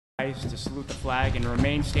Rise to salute the flag and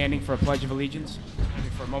remain standing for a pledge of allegiance.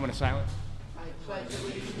 For a moment of silence.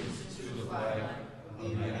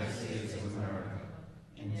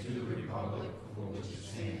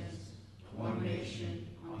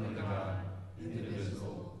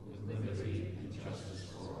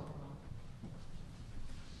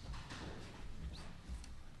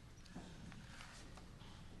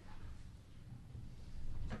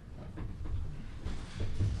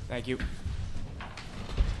 Thank you.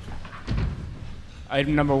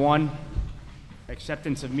 Item number 1,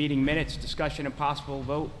 acceptance of meeting minutes, discussion and possible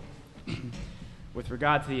vote. With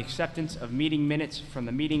regard to the acceptance of meeting minutes from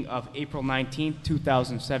the meeting of April 19th,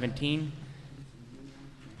 2017.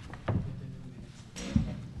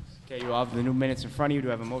 Okay, you all have the new minutes in front of you. Do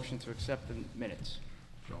I have a motion to accept the minutes?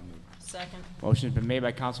 Second. Motion's been made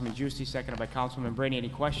by Councilman Giusti, seconded by Councilman Brady. Any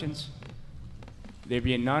questions? There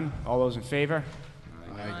being none, all those in favor?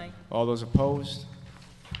 Aye. All those opposed?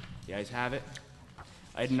 The ayes have it.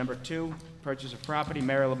 Item number 2, purchase of property.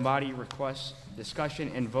 Mayor Lombardi requests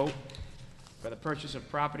discussion and vote for the purchase of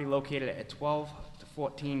property located at 12 to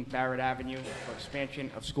 14 Barrett Avenue for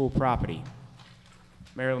expansion of school property.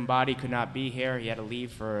 Mayor Lombardi could not be here. He had to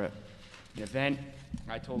leave for an event.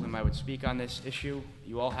 I told him I would speak on this issue.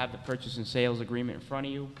 You all have the purchase and sales agreement in front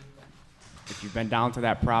of you. If you've been down to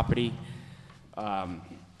that property,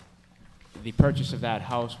 the purchase of that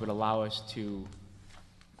house would allow us to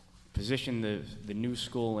position the new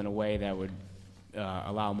school in a way that would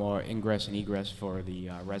allow more ingress and egress for the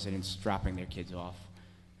residents dropping their kids off.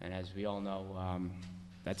 And as we all know,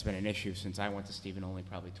 that's been an issue since I went to Stephen only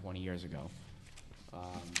probably 20 years ago.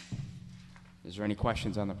 Is there any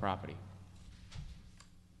questions on the property?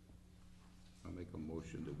 I'll make a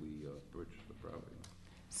motion that we purchase the property.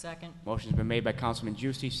 Second. Motion's been made by Councilman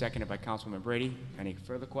Giusti, seconded by Councilman Brady. Any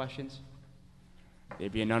further questions? There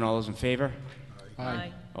being none, all those in favor?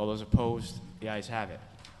 Aye. All those opposed? The ayes have it.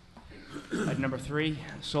 Item number 3,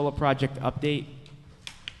 solar project update.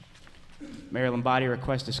 Mayor Lombardi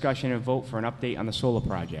requests discussion and vote for an update on the solar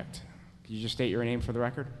project. Could you just state your name for the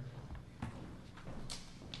record?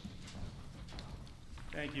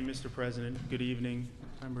 Thank you, Mr. President. Good evening,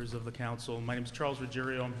 members of the council. My name is Charles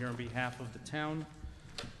Ruggiero. I'm here on behalf of the town,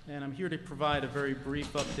 and I'm here to provide a very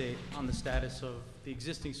brief update on the status of the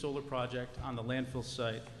existing solar project on the landfill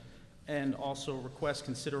site, and also request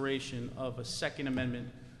consideration of a second amendment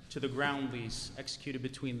to the ground lease executed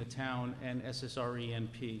between the town and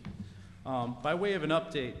SSRENP. By way of an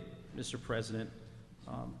update, Mr. President,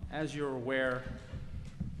 as you're aware,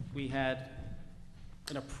 we had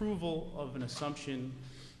an approval of an assumption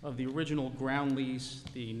of the original ground lease,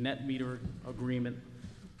 the net meter agreement,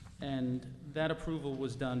 and that approval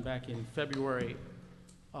was done back in February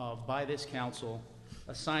by this council,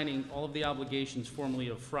 assigning all of the obligations formerly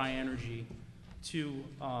of Fry Energy to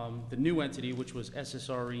the new entity, which was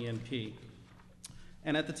SSRENP.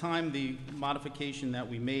 And at the time, the modification that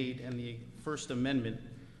we made and the first amendment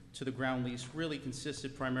to the ground lease really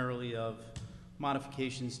consisted primarily of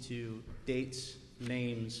modifications to dates,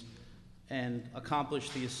 names, and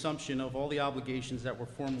accomplished the assumption of all the obligations that were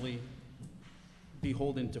formerly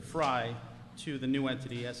beholden to Fry to the new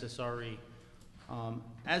entity, SSRE.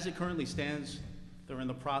 As it currently stands, they're in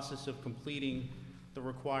the process of completing the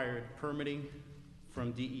required permitting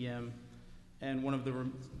from DEM,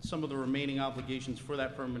 and some of the remaining obligations for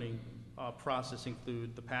that permitting process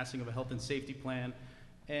include the passing of a health and safety plan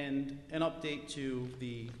and an update to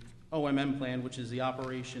the OMM plan, which is the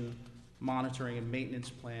operation, monitoring, and maintenance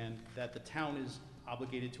plan that the town is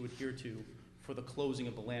obligated to adhere to for the closing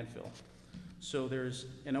of the landfill. So there's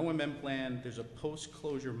an OMM plan, there's a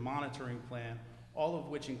post-closure monitoring plan, all of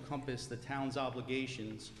which encompass the town's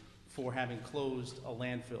obligations for having closed a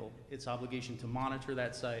landfill, its obligation to monitor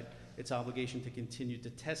that site, its obligation to continue to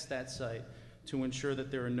test that site to ensure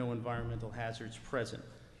that there are no environmental hazards present.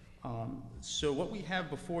 So what we have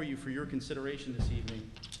before you for your consideration this evening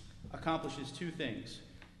accomplishes two things.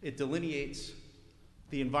 It delineates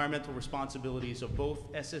the environmental responsibilities of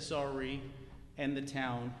both SSRE and the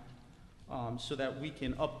town so that we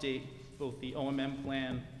can update both the OMM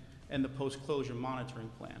plan and the post-closure monitoring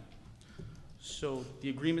plan. So the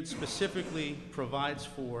agreement specifically provides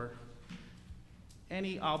for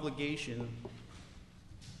any obligation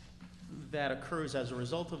that occurs as a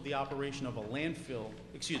result of the operation of a landfill,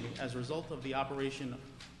 as a result of the operation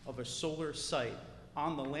of a solar site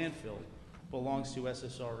on the landfill belongs to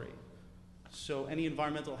SSRE. So any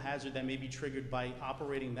environmental hazard that may be triggered by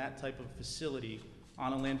operating that type of facility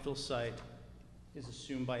on a landfill site is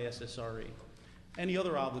assumed by SSRE. Any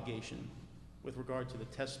other obligation with regard to the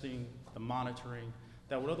testing, the monitoring,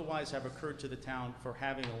 that would otherwise have occurred to the town for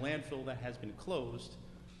having a landfill that has been closed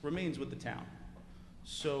remains with the town.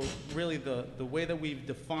 So really, the way that we've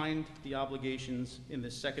defined the obligations in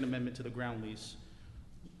this Second Amendment to the ground lease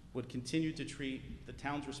would continue to treat the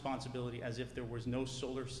town's responsibility as if there was no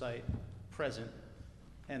solar site present,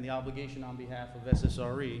 and the obligation on behalf of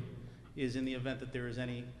SSRE is in the event that there is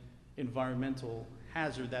any environmental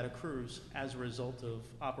hazard that accrues as a result of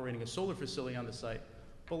operating a solar facility on the site,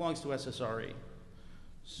 belongs to SSRE.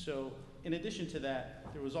 So in addition to that,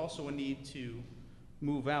 there was also a need to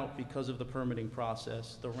move out, because of the permitting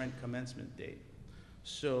process, the rent commencement date.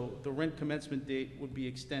 So the rent commencement date would be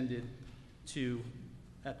extended to,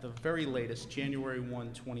 at the very latest, January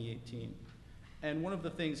 1, 2018. And one of the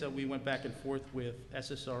things that we went back and forth with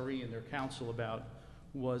SSRE and their council about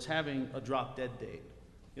was having a drop dead date.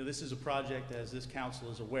 You know, this is a project, as this council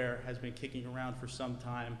is aware, has been kicking around for some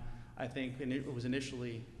time. I think it was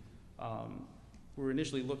initially, we were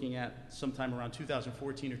initially looking at sometime around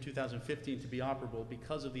 2014 or 2015 to be operable.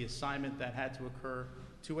 Because of the assignment that had to occur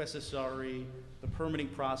to SSRE, the permitting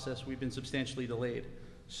process, we've been substantially delayed.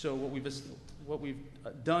 So what we've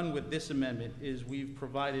done with this amendment is we've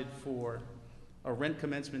provided for a rent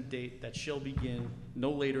commencement date that shall begin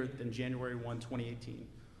no later than January 1, 2018.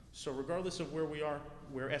 So regardless of where we are,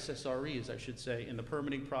 where SSRE is, I should say, in the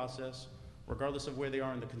permitting process, regardless of where they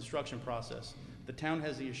are in the construction process, the town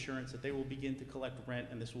has the assurance that they will begin to collect rent,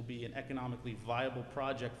 and this will be an economically viable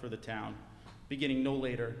project for the town, beginning no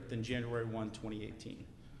later than January 1, 2018.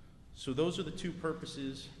 So those are the two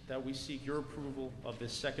purposes that we seek your approval of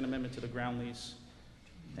this Second Amendment to the ground lease.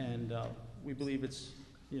 And we believe it's,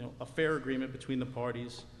 a fair agreement between the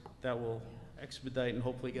parties that will expedite and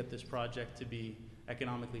hopefully get this project to be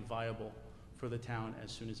economically viable for the town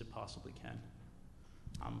as soon as it possibly can.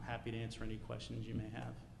 I'm happy to answer any questions you may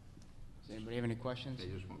have. Does anybody have any questions? Hey,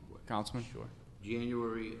 just one question. Councilman? Sure.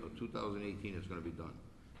 January of 2018 is gonna be done.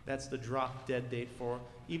 That's the drop dead date for,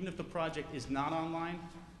 even if the project is not online,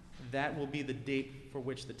 that will be the date for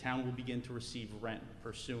which the town will begin to receive rent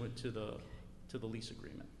pursuant to the lease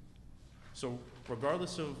agreement. So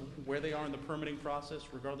regardless of where they are in the permitting process,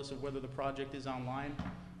 regardless of whether the project is online,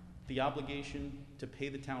 the obligation to pay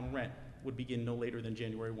the town rent would begin no later than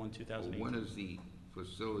January 1, 2018. When is the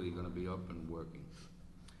facility gonna be up and working?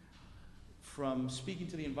 From speaking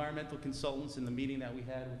to the environmental consultants in the meeting that we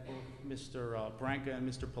had with both Mr. Branca and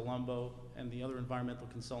Mr. Palumbo and the other environmental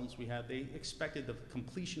consultants we had, they expected the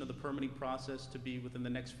completion of the permitting process to be within the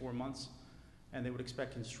next 4 months, and they would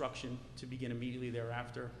expect construction to begin immediately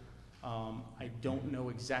thereafter. I don't know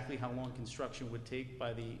exactly how long construction would take.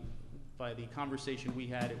 By the conversation we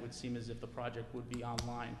had, it would seem as if the project would be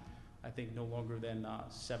online, I think, no longer than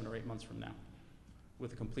 7 or 8 months from now, with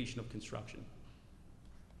the completion of construction.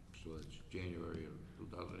 So it's January of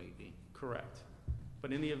 2018. Correct.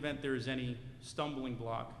 But in the event there is any stumbling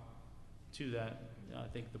block to that, I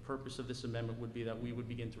think the purpose of this amendment would be that we would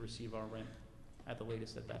begin to receive our rent at the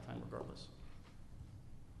latest at that time regardless.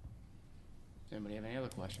 Does anybody have any other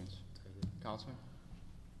questions? Councilman?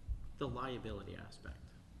 The liability aspect.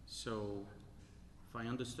 So, if I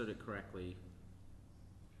understood it correctly,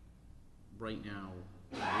 right now,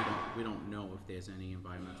 we don't know if there's any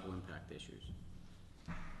environmental impact issues.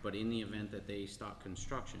 But in the event that they stop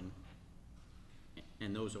construction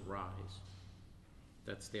and those arise,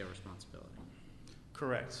 that's their responsibility.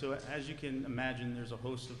 Correct. So as you can imagine, there's a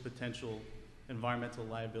host of potential environmental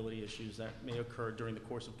liability issues that may occur during the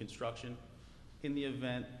course of construction. In the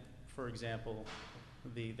event, for example,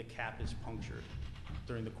 the cap is punctured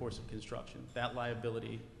during the course of construction, that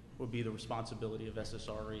liability would be the responsibility of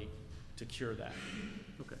SSRE to cure that.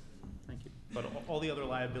 Okay, thank you. But all the other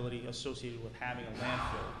liability associated with having a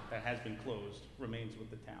landfill that has been closed remains with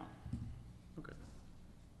the town. Okay.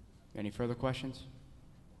 Any further questions?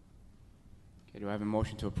 Okay, do I have a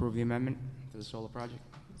motion to approve the amendment to the solar project?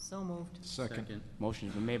 So moved. Second.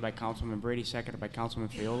 Motion's been made by Councilman Brady, seconded by Councilman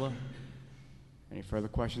Fiola. Any further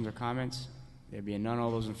questions or comments? There being none,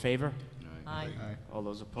 all those in favor? Aye. All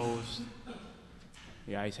those opposed?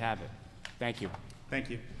 The ayes have it. Thank you. Thank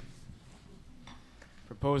you.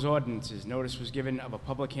 Proposed ordinances. Notice was given of a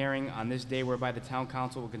public hearing on this day whereby the town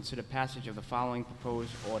council will consider passage of the following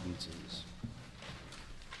proposed ordinances.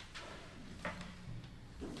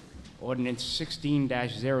 Ordinance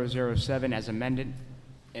 16-007 as amended,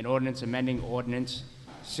 an ordinance amending ordinance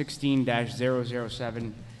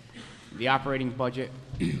 16-007, the operating budget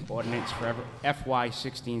ordinance for FY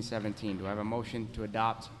 16-17. Do I have a motion to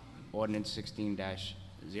adopt ordinance 16-007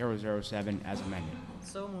 as amended?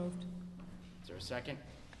 So moved. Is there a second?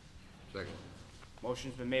 Second.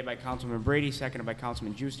 Motion's been made by Councilman Brady, seconded by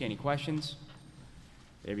Councilman Juicy. Any questions?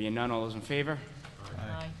 There being none, all those in favor?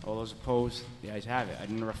 Aye. All those opposed, the ayes have it.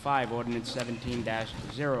 Item number 5, ordinance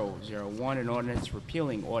 17-001, an ordinance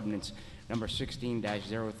repealing ordinance number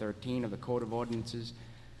 16-013 of the Code of Ordinances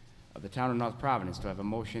of the Town of North Providence. Do I have a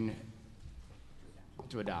motion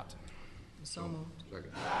to adopt? So moved.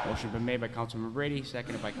 Second. Motion been made by Councilman Brady,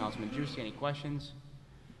 seconded by Councilman Juicy. Any questions?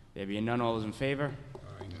 There being none, all those in favor?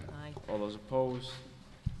 Aye. All those opposed?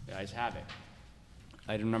 The ayes have it.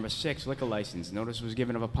 Item number 6, liquor license. Notice was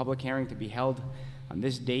given of a public hearing to be held on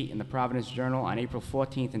this date in the Providence Journal on April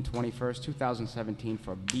 14th and 21st, 2017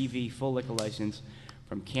 for BV full liquor license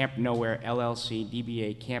from Camp Nowhere LLC,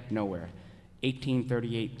 DBA Camp Nowhere,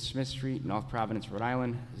 1838 Smith Street, North Providence, Rhode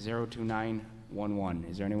Island, 02911.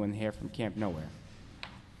 Is there anyone here from Camp Nowhere?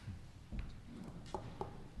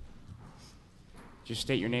 Just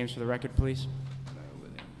state your names for the record, please.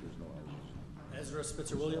 Ezra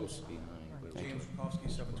Spitzer Williams, Thank you. James Rukowski,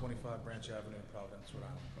 725 Branch Avenue, Providence, Rhode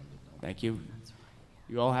Island. Thank you.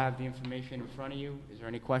 You all have the information in front of you. Is there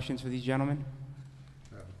any questions for these gentlemen?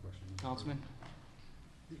 I have a question. Councilman?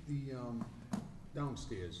 The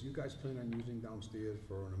downstairs, you guys plan on using downstairs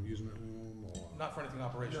for an amusement room or Not for anything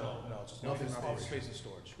operational, no, it's just Nothing office operational. space and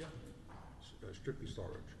storage. Yeah. strictly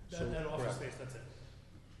storage? And office correct. space, that's it.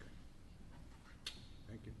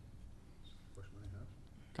 Thank you. Question I have.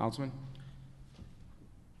 Councilman?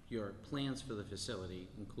 Your plans for the facility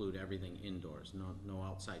include everything indoors, no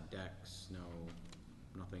outside decks,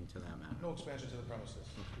 nothing to that matter? No expansion to the premises.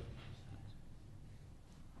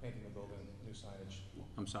 Painting the building, new signage.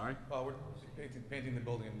 I'm sorry? We're painting the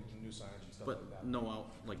building and new signage and stuff But like that.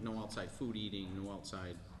 no outside food eating, no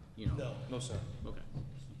outside, No, sir. Okay.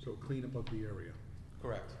 So cleanup of the area,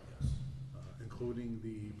 Correct, yes. including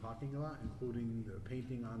the parking lot, including the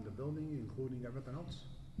painting on the building, including everything else?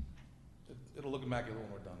 It'll look immaculate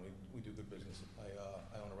when we're done. We do good business.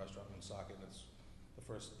 I own a restaurant in Socket, and it's the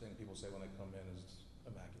first thing people say when they come in is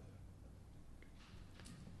immaculate.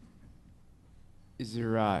 Is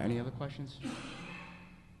there any other questions?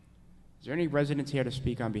 Is there any residents here to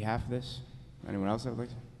speak on behalf of this? Anyone else that would like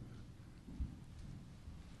to?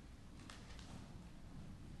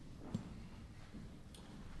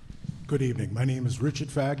 Good evening. My name is Richard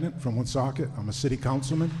Fagnet from Woonsocket. I'm a city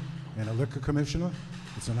councilman and a liquor commissioner.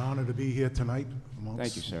 It's an honor to be here tonight amongst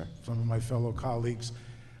Thank you, sir. some of my fellow colleagues.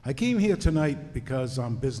 I came here tonight because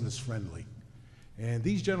I'm business friendly. And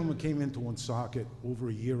these gentlemen came into Woonsocket over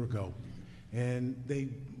a year ago, and they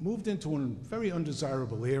moved into a very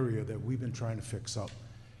undesirable area that we've been trying to fix up.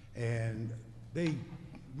 And they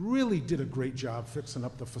really did a great job fixing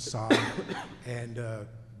up the facade and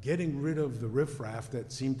getting rid of the riffraff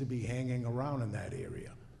that seemed to be hanging around in that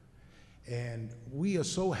area. And we are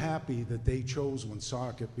so happy that they chose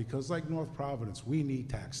Woonsocket because, like North Providence, we need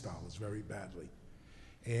tax dollars very badly.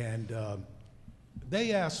 And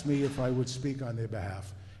they asked me if I would speak on their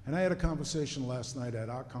behalf. And I had a conversation last night at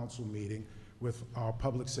our council meeting with our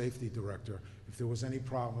public safety director if there was any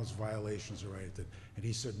problems, violations, or anything. And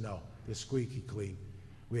he said, no, they're squeaky clean.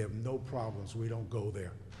 We have no problems. We don't go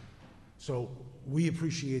there. So we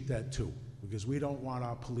appreciate that too, because we don't want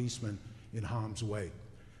our policemen in harm's way.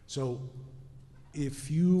 So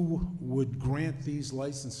if you would grant these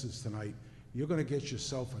licenses tonight, you're going to get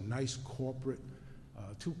yourself a nice corporate,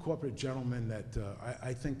 two corporate gentlemen that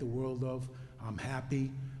I think the world of. I'm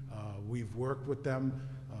happy. We've worked with them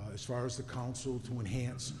as far as the council to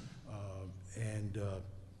enhance, and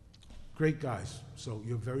great guys. So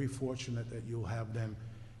you're very fortunate that you'll have them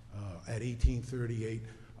at 1838.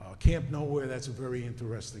 Camp Nowhere, that's a very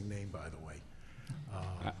interesting name, by the way.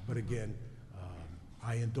 But again,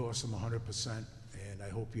 I endorse them 100%, and I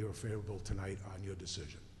hope you're favorable tonight on your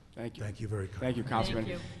decision. Thank you. Thank you very much. Thank you, Councilman.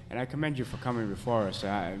 Thank you. And I commend you for coming before us.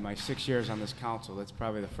 In my 6 years on this council, that's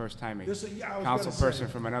probably the first time a Yeah, I was gonna council say. person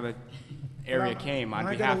from another area came on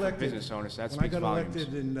When I got behalf of elected- business owners. That When I speaks got volumes.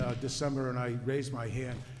 elected in December and I raised my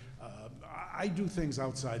hand, I do things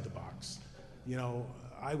outside the box. You know,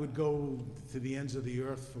 I would go to the ends of the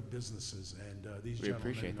earth for businesses, and these We gentlemen,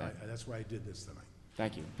 appreciate that. that's why I did this tonight.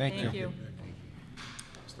 Thank you. Thank you.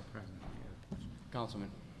 Mr. President,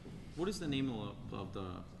 Councilman. what is the name of the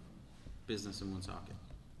business in Woonsocket?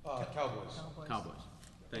 Cowboys. Cowboys.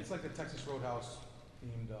 Thank It's you. like a Texas Roadhouse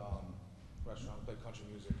themed restaurant, we play country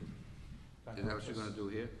music. Is that what you're gonna do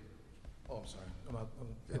here? Oh, I'm sorry.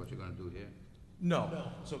 Is that what you're gonna do here?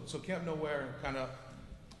 No. So Camp Nowhere, kind of,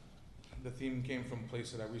 the theme came from a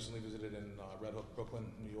place that I recently visited in Red Hook, Brooklyn,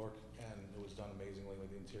 New York, and it was done amazingly. Like,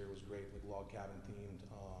 the interior was great, like log cabin themed.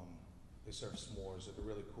 They serve s'mores, like a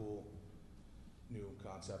really cool new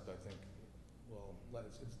concept, I think. Well,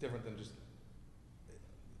 it's different than just,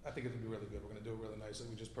 I think it would be really good. We're gonna do it really nice.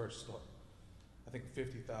 Like, we just purchased I think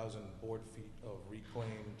 50,000 board feet of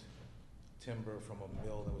reclaimed timber from a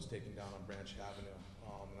mill that was taken down on Branch Avenue.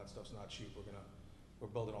 And that stuff's not cheap. We're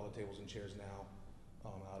building all the tables and chairs now,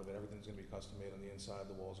 out of it. Everything's gonna be custom made on the inside.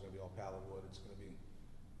 The walls are gonna be all pallet wood. It's gonna be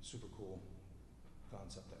super cool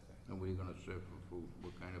concept, I think. And what are you gonna serve for food?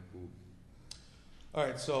 What kind of food? All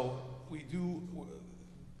right, so we do,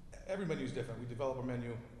 every menu is different. We develop a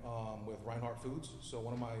menu with Reinhardt Foods. So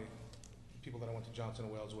one of my people that I went to Johnson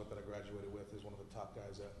 & Wales with, that I graduated with, is one of the top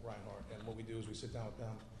guys at Reinhardt. And what we do is we sit down with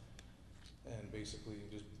them and basically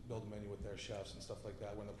just build a menu with their chefs and stuff like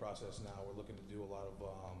that. We're in the process now. We're looking to do a lot of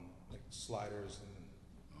like sliders and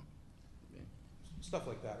Yeah. stuff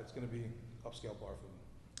like that. It's gonna be upscale bar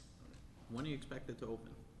food. When do you expect it to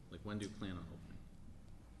open? Like, when do you plan on opening?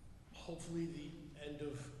 Hopefully the end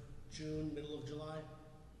of June, middle of July,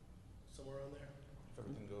 somewhere around there. If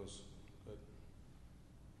everything goes good.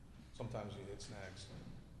 Sometimes you hit snags.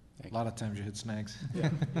 A lot of times you hit snags.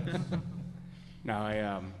 Now,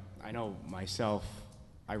 I know myself,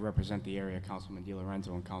 I represent the area, Councilman DiLorenzo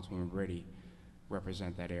and Councilman Brady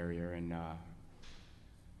represent that area, and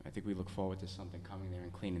I think we look forward to something coming there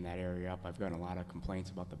and cleaning that area up. I've gotten a lot of complaints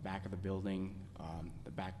about the back of the building,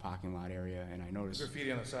 the back parking lot area, and I noticed,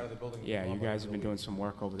 Graffiti on the side of the building. yeah, you guys have been doing some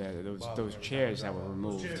work over there. Those chairs that were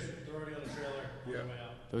removed, Those chairs, they're already on the trailer, on their way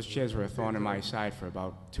out. those chairs were a thorn in my side for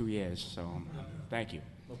about 2 years, so thank you,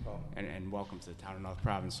 No problem. and welcome to the town of North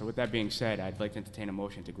Providence. So with that being said, I'd like to entertain a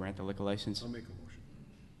motion to grant the liquor license. I'll make a motion.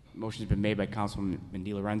 Motion's been made by Councilman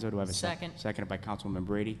DiLorenzo. Do I have a second? Second. Seconded by Councilwoman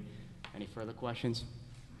Brady. Any further questions?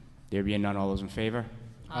 There being none, all those in favor?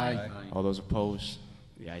 Aye. All those opposed?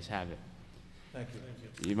 The ayes have it. Thank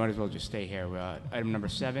you. You might as well just stay here. Item number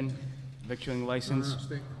 7, victualling license.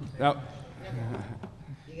 Stay. Oh,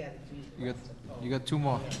 You got 2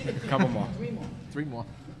 more, couple more. 3 more.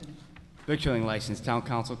 Victualling license, Town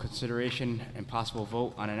Council consideration and possible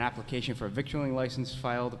vote on an application for a victualling license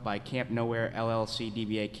filed by Camp Nowhere LLC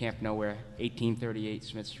DBA Camp Nowhere, 1838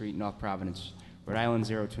 Smith Street, North Providence, Rhode Island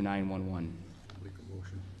 02911. Make a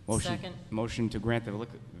motion. Second. Motion to grant the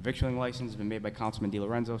victualling license has been made by Councilman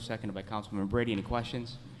DiLorenzo, seconded by Councilman Brady. Any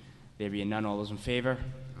questions? There being none, all those in favor?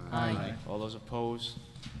 Aye. All those opposed?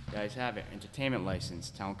 The ayes have it. Entertainment license,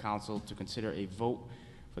 Town Council to consider a vote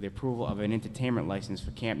for the approval of an entertainment license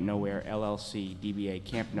for Camp Nowhere LLC, DBA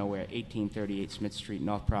Camp Nowhere, 1838 Smith Street,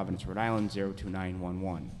 North Providence, Rhode Island,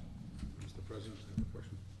 02911. Mr. President, I have a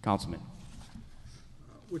question. Councilman.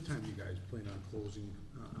 What time do you guys plan on closing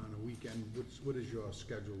on a weekend? What is your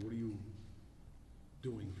schedule? What are you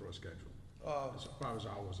doing for a schedule, as far as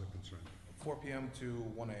hours are concerned? 4 p.m. to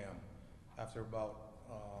 1 a.m. After about,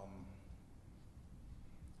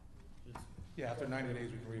 after 90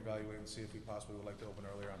 days, we can reevaluate and see if we possibly would like to open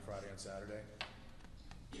earlier on Friday and Saturday.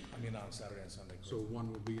 I mean, on Saturday and Sunday. So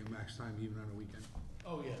 1 would be your max time even on a weekend?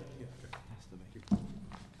 Oh, yeah.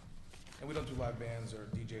 And we don't do live bands or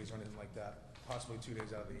DJs or anything like that. Possibly 2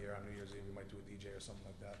 days out of the year, on New Year's Eve, we might do a DJ or something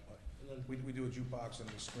like that. But we do a jukebox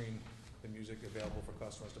and we screen the music available for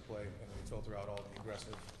customers to play, and we filter out all the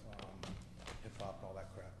aggressive hip-hop and all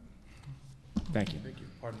that crap. Thank you.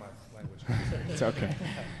 Pardon my language. It's okay.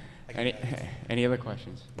 I get that. Any other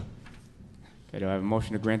questions? Okay, do I have a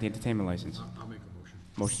motion to grant the entertainment license? I'll make a motion.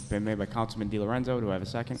 Motion's been made by Councilman DiLorenzo. Do I have a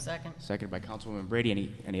second? Second. Seconded by Councilwoman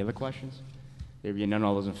Brady. Any other questions? There being none,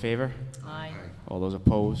 all those in favor? Aye. All those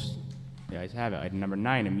opposed? The ayes have it. Item number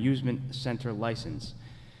 9, amusement center license.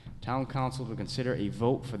 Town Council will consider a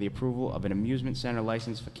vote for the approval of an amusement center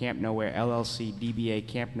license for Camp Nowhere LLC, DBA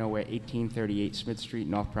Camp Nowhere, 1838 Smith Street,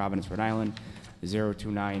 North Providence, Rhode Island,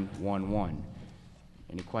 02911.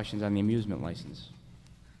 Any questions on the amusement license?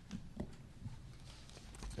 Do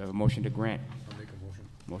I have a motion to grant? I'll make a motion.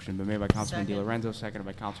 Motion been made by Councilman Second. DiLorenzo, seconded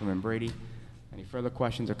by Councilman Brady. Any further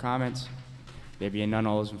questions or comments? There being none,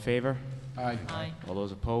 all those in favor? Aye. Aye. All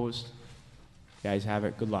those opposed? The ayes have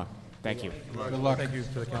it. Good luck. Thank you. Good luck. Thank you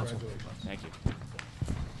to the council. Thank you.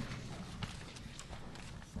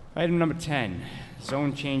 Item number 10,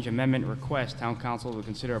 zone change amendment request. Town Council will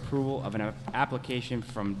consider approval of an application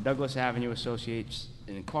from Douglas Avenue Associates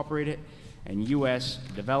Incorporated and U.S.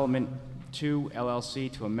 Development 2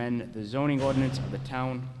 LLC to amend the zoning ordinance of the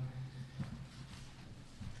town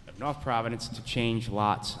of North Providence to change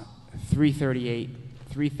lots 338,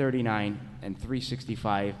 339, and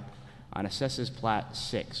 365 on Assessors Plat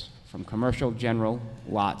 6 from Commercial General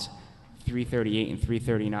lots 338 and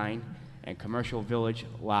 339 and Commercial Village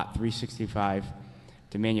lot 365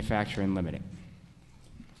 to Manufacturing Limited.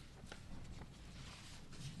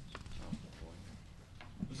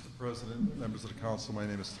 Mr. President, members of the council, my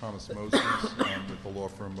name is Thomas Moses. I'm with the law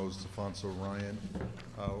firm Moses Afonso Ryan.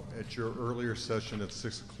 At your earlier session at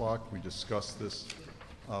 6 o'clock, we discussed this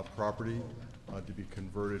property to be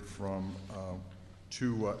converted from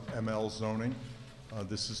to ML zoning.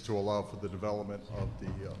 This is to allow for the development of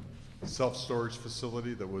the self-storage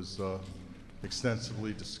facility that was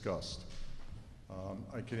extensively discussed.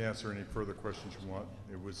 I can answer any further questions you want.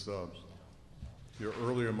 It was, your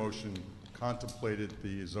earlier motion contemplated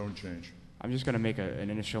the zone change. I'm just going to make an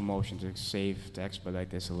initial motion to expedite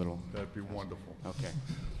this a little. That'd be wonderful. Okay.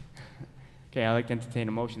 Okay, I'd like to entertain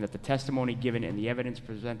a motion that the testimony given and the evidence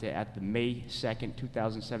presented at the May 2nd,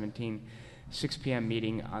 2017, 6 p.m.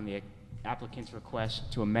 meeting on the applicant's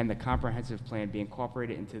request to amend the comprehensive plan be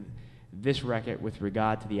incorporated into this record with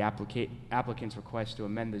regard to the applicant's request to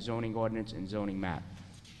amend the zoning ordinance and zoning map.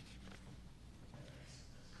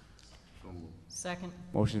 So moved. Second.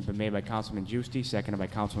 Motion's been made by Councilman Giusti, seconded by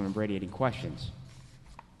Councilman Brady. Any questions?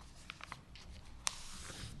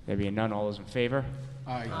 There being none, all those in favor?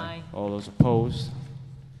 Aye. All those opposed?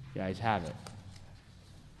 The ayes have it.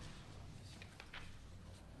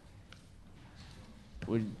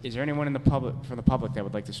 Is there anyone in the public, from the public that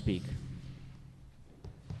would like to speak?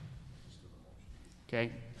 Okay.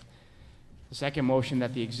 The second motion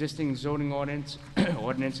that the existing zoning ordinance,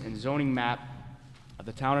 ordinance and zoning map of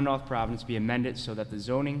the town of North Providence be amended so that the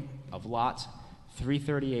zoning of lots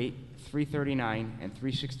 338, 339, and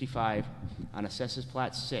 365 on Assessors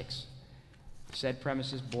Plat 6, said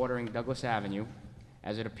premises bordering Douglas Avenue,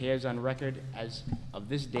 as it appears on record as of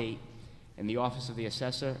this date in the Office of the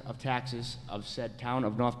Assessor of Taxes of said town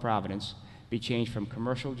of North Providence, be changed from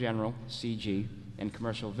Commercial General, CG, and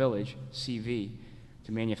Commercial Village, CV,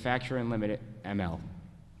 to Manufacturing Limited, ML.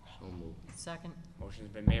 So moved. Second. Motion's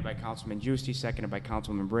been made by Councilman Giusti, seconded by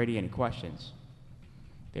Councilman Brady. Any questions?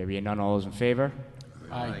 There being none, all those in favor?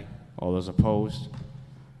 Aye. All those opposed?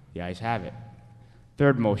 The ayes have it.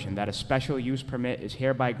 Third motion, that a special use permit is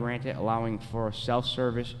hereby granted allowing for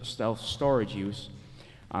self-service, self-storage use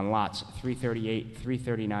on lots 338,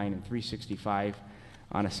 339, and 365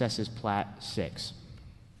 on Assessors Plat 6.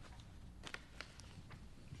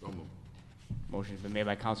 So moved. Motion's been made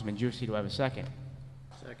by Councilman Giusti. Do I have a second?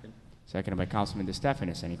 Second. Seconded by Councilman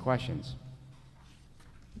DeStefanis. Any questions?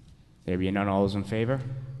 There being none, all those in favor?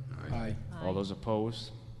 Aye. All those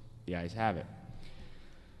opposed? The ayes have it.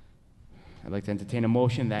 I'd like to entertain a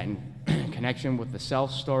motion that in connection with the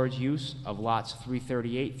self-storage use of lots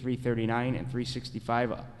 338, 339, and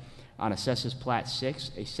 365 on Assessors Plat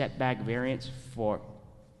 6, a setback variance for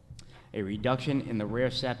a reduction in the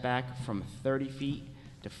rear setback from 30 feet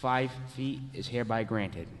to 5 feet is hereby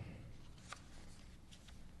granted.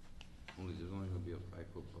 Only, there's only gonna be a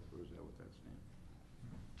 5-foot buffer, is that what that's saying?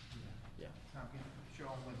 Tom, can you show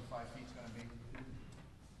them where the 5 feet's gonna be?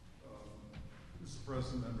 Mr.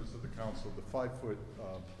 President, members of the council, the 5-foot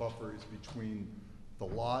buffer is between the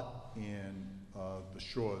lot and the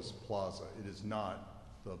Shaw's Plaza. It is not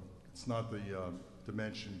it's not the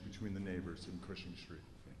dimension between the neighbors in Cushing Street.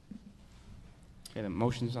 Okay, the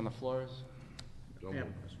motion's on the floor. So I have a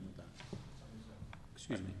moved. question with that.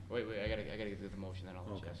 Excuse me. Wait, I gotta get to the motion, then I'll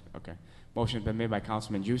let you ask. Okay. Motion's been made by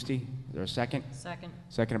Councilman Giusti. Is there a second? Second.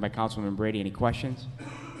 Seconded by Councilman Brady. Any questions?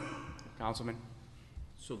 Councilman?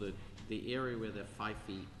 So the area where the 5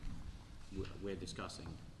 feet we're discussing,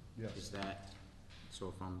 Yes. is that, so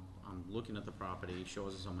if I'm looking at the property,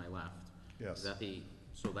 Shaw's is on my left. Yes. Is that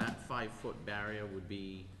so that 5-foot barrier would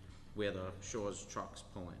be where the Shaw's trucks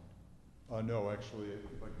pull in? No, actually,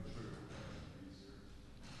 if I can show you.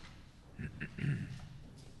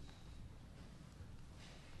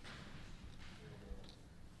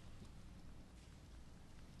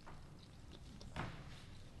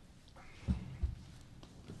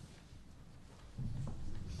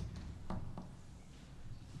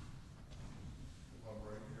 If I'm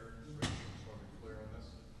right here, just make sure it's gonna be clear on this.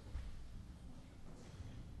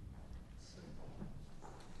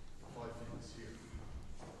 5 feet is here.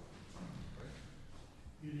 Right?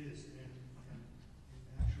 It is, and in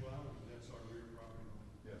actuality, that's our rear property line.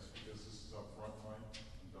 Yes, because this is our front line,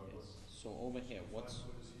 Douglas. So over here, what's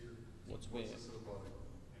What is here, where? What's this about it?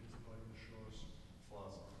 it's by the Shaw's.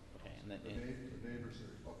 Plaza. Okay, and then, The neighbors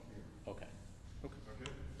are up here, okay, okay?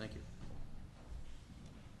 thank you.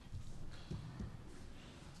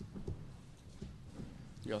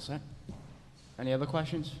 You all set? Any other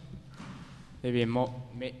questions? There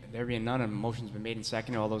being none, a motion's been made and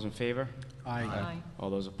seconded. All those in favor? Aye. All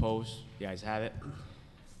those opposed? The ayes have it.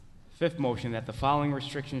 Fifth motion, that the following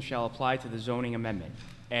restrictions shall apply to the zoning amendment.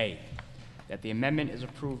 A, that the amendment is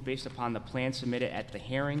approved based upon the plan submitted at the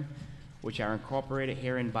hearing which are incorporated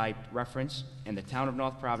herein by reference, and the town of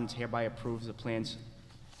North Providence hereby approves the plans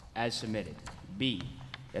as submitted. B,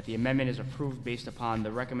 that the amendment is approved based upon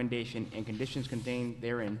the recommendation and conditions contained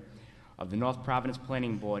therein of the North Providence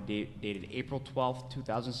Planning Board dated April 12,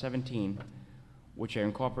 2017, which are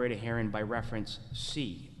incorporated herein by reference.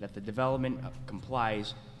 C, that the development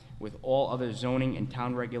complies with all other zoning and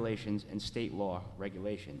town regulations and state law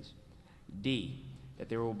regulations. D, that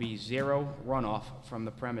there will be zero runoff from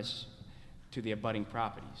the premise to the abutting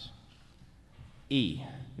properties. E,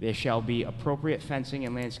 there shall be appropriate fencing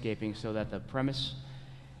and landscaping so that the premise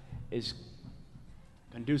is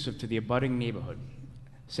conducive to the abutting neighborhood.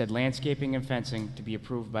 Said landscaping and fencing to be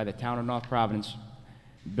approved by the town of North Providence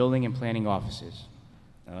Building and Planning Offices.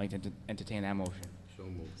 I'd like to entertain that motion. So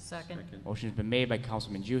moved. Second. Motion's been made by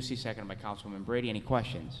Councilman Juicy, seconded by Councilwoman Brady. Any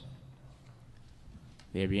questions?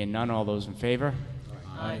 There being none, all those in favor?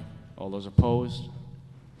 Aye. All those opposed?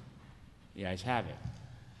 The ayes have it.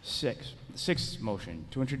 Sixth motion,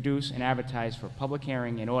 to introduce and advertise for public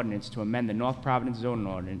hearing an ordinance to amend the North Providence zoning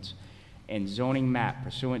ordinance and zoning map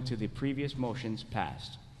pursuant to the previous motions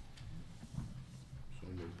passed. So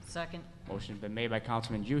moved. Second. Motion's been made by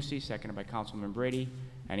Councilman Juicy, seconded by Councilman Brady.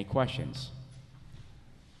 Any questions?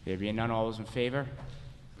 There being none, all those in favor?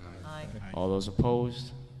 Aye. All those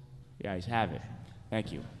opposed? The ayes have it.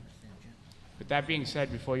 Thank you. With that being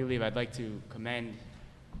said, before you leave, I'd like to commend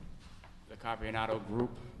the Caprianato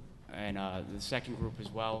group and the second group as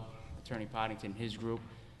well, Attorney Poddington, his group,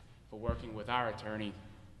 for working with our attorney,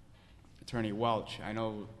 Attorney Welch. I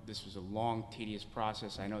know this was a long, tedious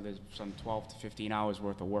process. I know there's some 12 to 15 hours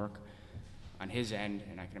worth of work on his end,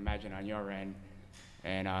 and I can imagine on your end.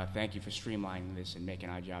 And thank you for streamlining this and making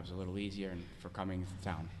our jobs a little easier and for coming to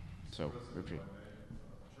town. So, we appreciate it.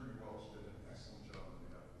 Attorney Welch did an excellent job on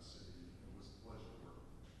behalf of the city. It was a pleasure to work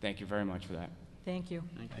with. Thank you very much for that. Thank you.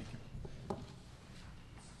 Thank you.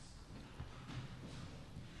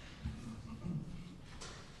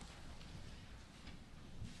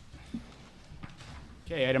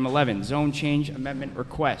 Okay, item 11, zone change amendment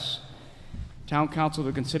requests. Town council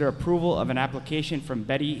to consider approval of an application from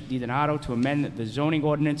Betty DiDonato to amend the zoning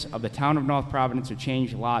ordinance of the town of North Providence to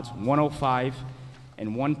change lots 105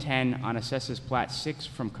 and 110 on Assessors Plat 6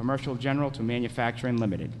 from commercial general to manufacturing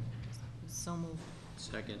limited. So moved.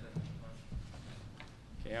 Second.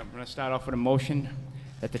 Okay, I'm going to start off with a motion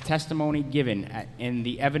that the testimony given and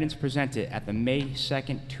the evidence presented at the May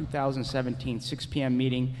 2nd, 2017, 6 p.m.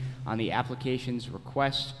 meeting on the applicant's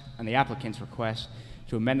request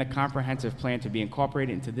to amend the comprehensive plan to be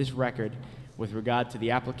incorporated into this record with regard to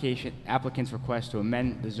the applicant's request to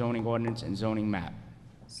amend the zoning ordinance and zoning map.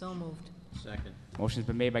 So moved. Second. Motion's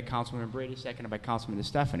been made by Councilman Brady, seconded by Councilman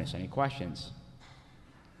DeStefanis. Any questions?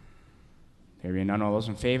 There being none, all those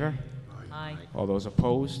in favor? Aye. All those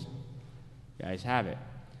opposed? The ayes have it.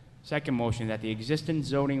 Second motion, that the existing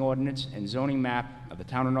zoning ordinance and zoning map of the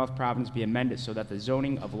town of North Providence be amended so that the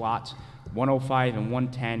zoning of lots 105 and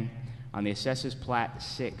 110 on the Assessors Plat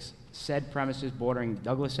 6, said premises bordering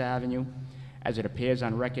Douglas Avenue, as it appears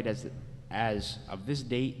on record as of this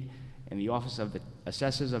date in the Office of the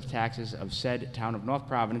Assessors of Taxes of said town of North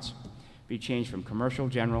Providence, be changed from Commercial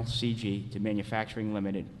General, CG, to Manufacturing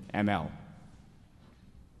Limited, ML.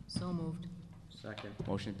 So moved. Second.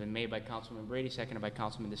 Motion's been made by Councilman Brady, seconded by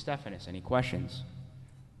Councilman DeStefanis. Any questions?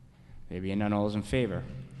 There being none, all those in favor?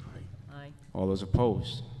 Aye. All those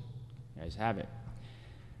opposed? The ayes have it.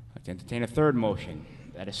 I'd like to entertain a third motion,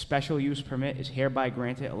 that a special use permit is hereby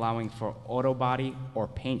granted allowing for auto body or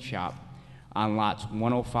paint shop on lots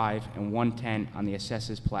 105 and 110 on the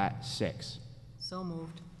Assessors Plat 6. So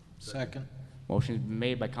moved. Second. Motion's been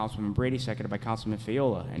made by Councilman Brady, seconded by Councilman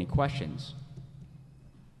Fiola. Any questions?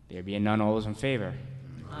 There being none, all those in favor?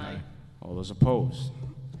 Aye. All those opposed?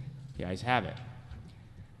 The ayes have it.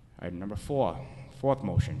 Item number 4, fourth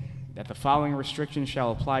motion, that the following restrictions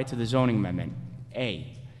shall apply to the zoning amendment.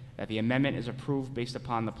 A, that the amendment is approved based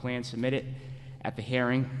upon the plan submitted at the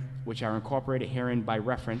hearing, which are incorporated herein by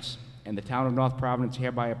reference, and the town of North Providence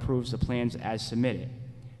hereby approves the plans as submitted.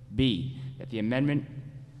 B, that the amendment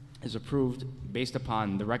is approved based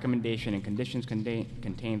upon the recommendation and conditions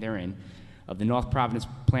contained therein of the North Providence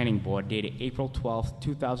Planning Board dated April 12,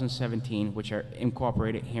 2017, which are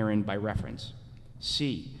incorporated herein by reference.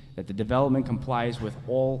 C, that the development complies with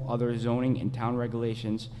all other zoning and town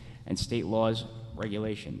regulations and state laws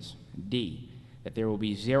regulations. D, that there will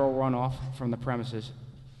be zero runoff from the premises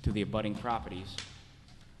to the abutting properties.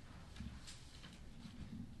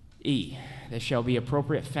 E, there shall be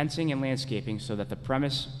appropriate fencing and landscaping so that the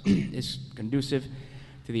premise is conducive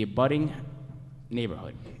to the abutting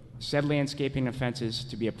neighborhood. said landscaping and fences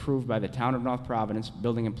to be approved by the Town of North Providence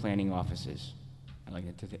Building and Planning Offices. I'd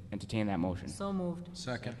like to entertain that motion. So moved.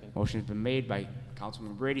 Second. Motion's been made by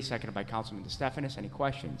Councilman Brady, seconded by Councilman DeStefanis. Any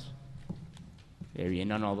questions? There being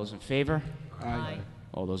none, all those in favor? Aye.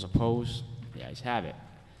 All those opposed? The ayes have it.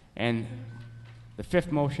 And the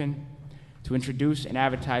fifth motion, to introduce and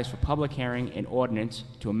advertise for public hearing an ordinance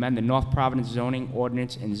to amend the North Providence zoning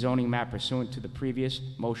ordinance and zoning map pursuant to the previous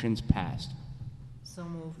motions passed. So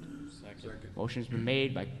moved. Motion's been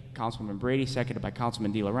made by Councilman Brady, seconded by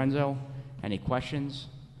Councilman DiLorenzo. Any questions?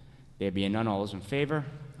 There being none, all those in favor?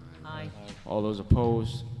 Aye. All those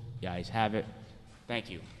opposed? The ayes have it.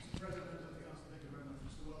 Thank you.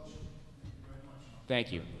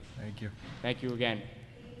 Thank you. Thank you. Thank you again.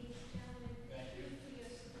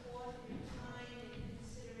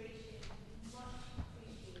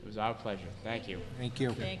 It was our pleasure. Thank you. Thank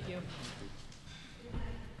you. Thank you.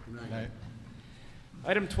 Night.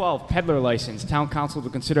 Item 12, peddler license. Town council to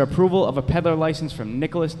consider approval of a peddler license from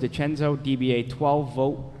Nicholas DiCenzo, DBA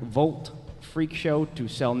 12 Volt Freak Show, to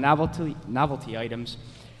sell novelty items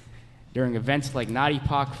during events like Naughty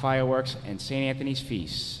Park fireworks and St. Anthony's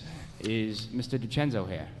feasts. Is Mr. DiCenzo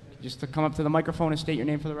here? Just to come up to the microphone and state your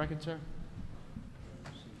name for the record, sir.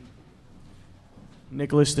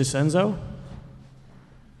 Nicholas DiCenzo.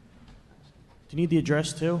 Do you need the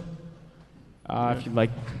address too? If you'd like,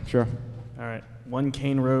 sure. All right, 1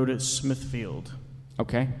 Kane Road, Smithfield.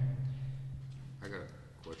 Okay, I got a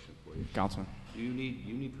question for you. Councilman. Do you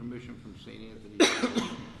need permission from St. Anthony's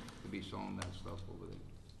to be selling that stuff over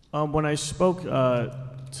there? When I spoke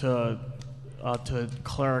to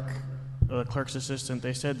the clerk's assistant,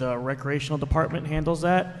 they said the recreational department handles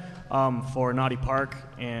that for Naughty Park,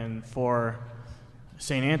 and for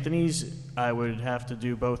St. Anthony's, I would have to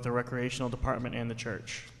do both the recreational department and the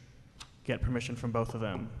church. Get permission from both of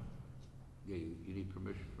them. Yeah, you need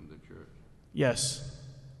permission from the church. Yes.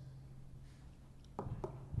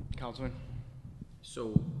 Councilman?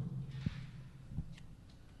 So,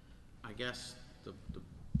 I guess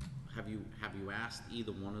have you asked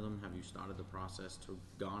either one of them? Have you started the process to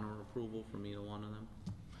garner approval from either one of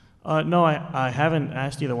them? No, I haven't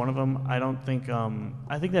asked either one of them. I don't think,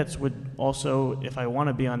 I think that's would also, if I want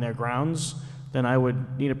to be on their grounds, then I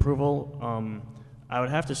would need approval. I would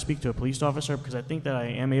have to speak to a police officer, because I think that I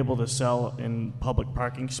am able to sell in public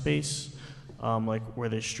parking space, like where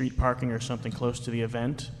there's street parking or something close to the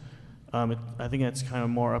event. I think that's kind of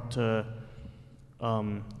more up to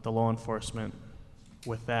the law enforcement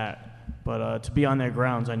with that. But to be on their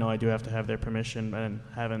grounds, I know I do have to have their permission, and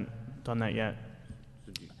haven't done that yet.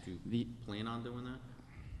 So do you plan on doing that?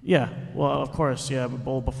 Yeah, well, of course, yeah.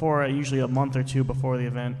 But before, usually a month or two before the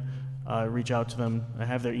event, reach out to them. I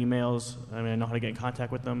have their emails. I mean, I know how to get in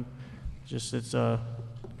contact with them. Just it's a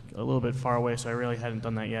little bit far away, so I really hadn't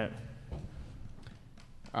done that yet.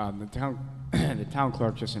 The town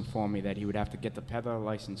clerk just informed me that he would have to get the peddler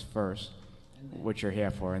license first, which you're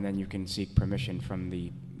here for, and then you can seek permission from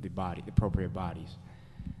the appropriate bodies.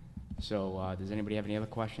 So, does anybody have any other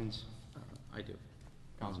questions? I do.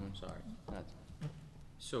 Councilman? Sorry. That's-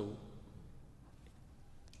 So,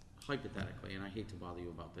 hypothetically, and I hate to bother you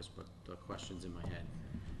about this, but the question's in my head.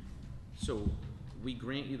 So, we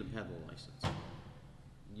grant you the peddler license.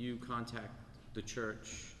 You contact the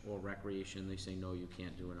church or recreation, they say, no, you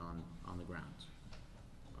can't do it on the grounds.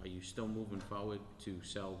 Are you still moving forward to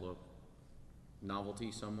sell the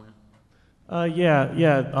novelty somewhere?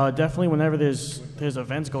 Yeah, definitely. Whenever there's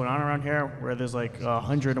events going on around here where there's like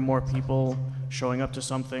 100 or more people showing up to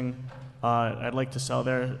something, I'd like to sell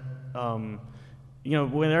there.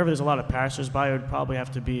 Whenever there's a lot of passersby, it would probably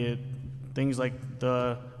have to be things like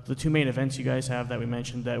the two main events you guys have that we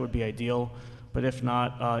mentioned. That would be ideal. But if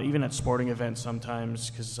not, even at sporting events sometimes,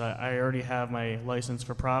 because I already have my license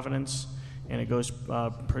for Providence, and it goes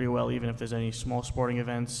pretty well even if there's any small sporting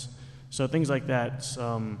events. So things like that,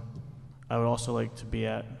 I would also like to be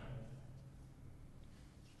at.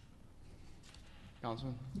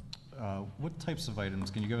 Councilman? What types of items?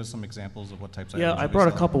 Can you give us some examples of what types of Yeah, items? I brought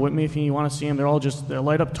a couple with me if you want to see them. They're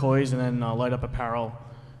light up toys and then light up apparel.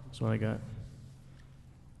 That's what I got.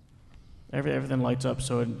 Everything lights up,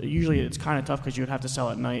 so usually it's kind of tough because you would have to sell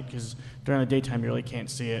at night, because during the daytime you really can't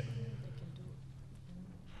see it.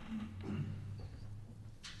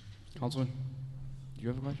 Councilman? Do you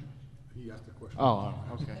have a question? He asked a question. Oh,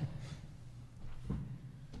 okay. Is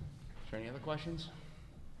there any other questions?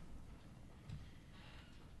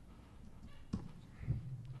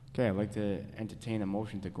 Okay, I'd like to entertain a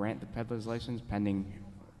motion to grant the peddler's license pending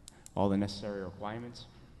all the necessary requirements.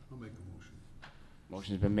 I'll make the motion.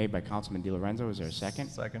 Motion's been made by Councilman DiLorenzo. Is there a second?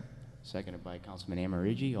 Second. Seconded by Councilman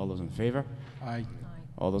Amorigi. All those in favor? Aye.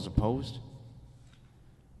 All those opposed?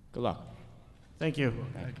 Good luck. Thank you.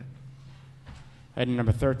 Item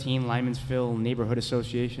number 13, Lymansville Neighborhood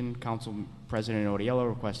Association. Council President Odhiello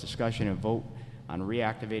requests discussion and vote on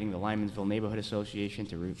reactivating the Lymansville Neighborhood Association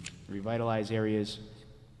to revitalize areas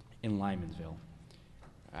in Lymansville.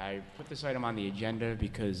 I put this item on the agenda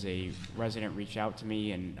because a resident reached out to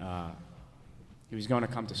me and he was going to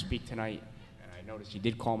come to speak tonight. And I noticed he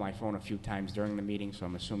did call my phone a few times during the meeting, so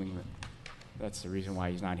I'm assuming that that's the reason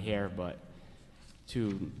why he's not here. But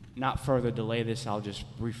to not further delay this, I'll just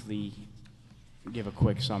briefly give a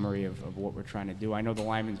quick summary of what we're trying to do. I know the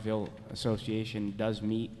Lymansville Association does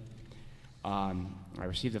meet. I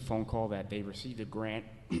received a phone call that they received a grant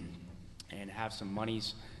and have some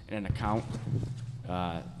monies in an account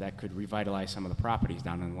that could revitalize some of the properties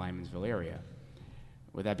down in the Lymansville area.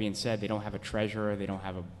 With that being said, they don't have a treasurer, they don't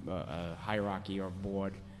have a hierarchy or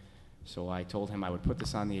board, so I told him I would put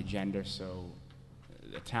this on the agenda so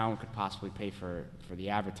the town could possibly pay for the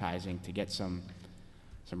advertising to get some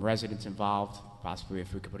residents involved, possibly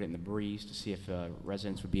if we could put it in the breeze to see if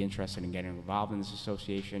residents would be interested in getting involved in this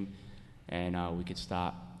association, and we could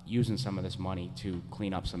start using some of this money to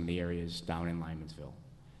clean up some of the areas down in Lymansville.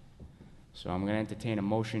 So I'm going to entertain a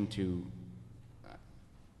motion to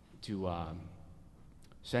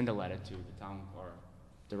send a letter to the town, or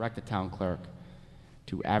direct the town clerk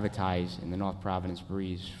to advertise in the North Providence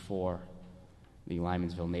Breeze for the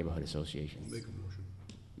Lymansville Neighborhood Association. Make a motion.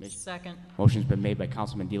 Second. Motion's been made by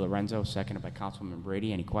Councilman DiLorenzo, seconded by Councilman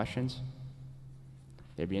Brady. Any questions?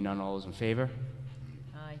 There being none, all those in favor?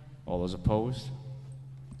 Aye. All those opposed?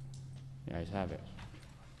 The ayes have it.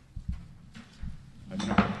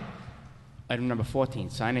 Item number 14,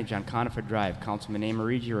 signage on Conifer Drive. Councilman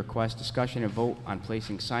Amarigi requests discussion and vote on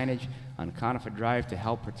placing signage on Conifer Drive to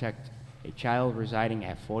help protect a child residing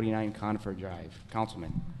at 49 Conifer Drive.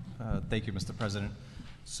 Councilman. Thank you, Mr. President.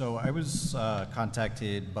 So I was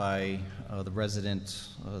contacted by the resident,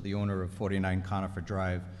 the owner of 49 Conifer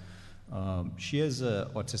Drive. She has an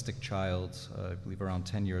autistic child, I believe around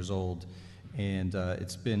 10 years old, and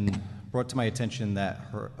it's been brought to my attention that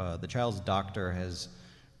the child's doctor has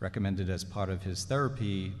recommended as part of his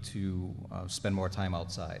therapy to spend more time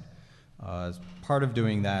outside. As part of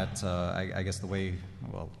doing that, I guess the way,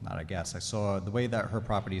 well, not I guess, I saw the way that her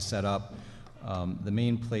property is set up, the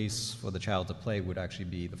main place for the child to play would actually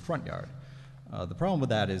be the front yard. The problem with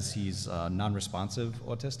that is he's non-responsive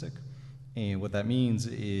autistic, and what that means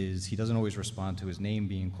is he doesn't always respond to his name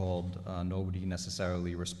being called, nor would he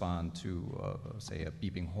necessarily respond to, say, a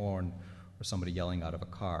beeping horn or somebody yelling out of a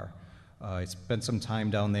car. I spent some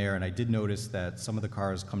time down there, and I did notice that some of the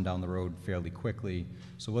cars come down the road fairly quickly.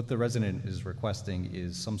 So what the resident is requesting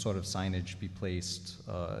is some sort of signage be placed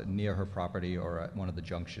near her property or at one of the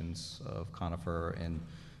junctions of Conifer and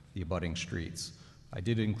the abutting streets. I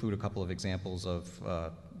did include a couple of examples of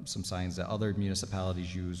some signs that other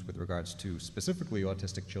municipalities use with regards to specifically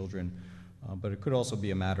autistic children, but it could also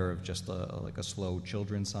be a matter of just like a slow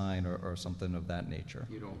children sign or something of that nature.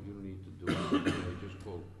 You don't need to do it. Just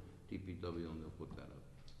call DPW and they'll put that up.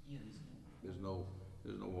 There's no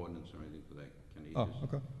ordinance or anything for that, Kenny.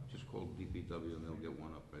 Okay. Just call DPW and they'll get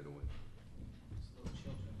one up right away.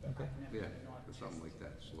 Okay. Yeah, or something like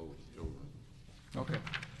that, slow children. Okay.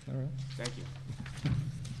 All right. Thank you.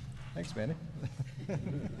 Thanks, Manny.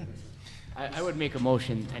 I would make a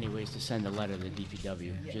motion anyways to send a letter to the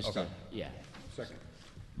DPW. Just Okay. Yeah. Second.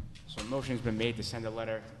 So a motion's been made to send a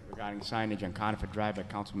letter regarding signage on Conifer Drive by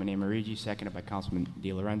Councilman Amarigi, seconded by Councilman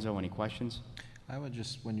DiLorenzo. Any questions? I would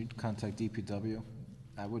just, when you contact DPW,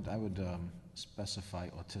 I would specify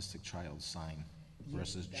autistic child sign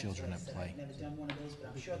versus children at play.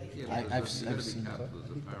 Yeah, I've because seen the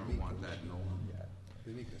parent want that known.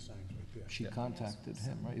 They make the signs right there. She contacted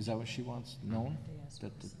him, right? Is that what she wants known?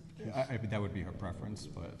 That would be her preference,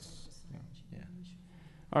 but it's, Yeah.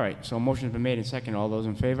 All right, so a motion's been made and seconded. All those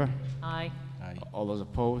in favor? Aye. Aye. All those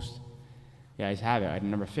opposed? The ayes have it. Item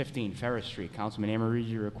number 15, Ferris Street. Councilman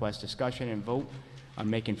Amarigi requests discussion and vote on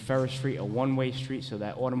making Ferris Street a one-way street so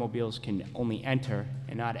that automobiles can only enter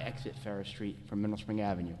and not exit Ferris Street from Middle Spring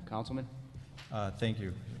Avenue. Councilman? Thank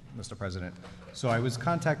you, Mr. President. So I was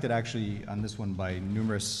contacted actually on this one by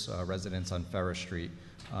numerous residents on Ferris Street.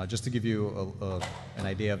 Just to give you an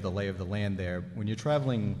idea of the lay of the land there, when you're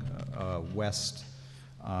traveling west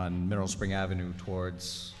on Mineral Spring Avenue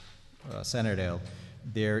towards Centerdale,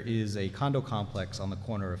 there is a condo complex on the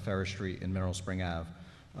corner of Ferris Street and Mineral Spring Ave.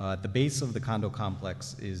 At the base of the condo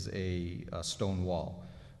complex is a stone wall.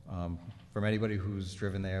 From anybody who's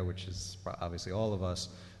driven there, which is obviously all of us,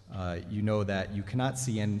 you know that you cannot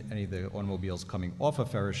see any of the automobiles coming off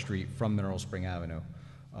of Ferris Street from Mineral Spring Avenue.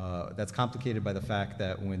 That's complicated by the fact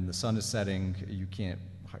that when the sun is setting, you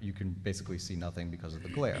can basically see nothing because of the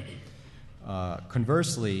glare.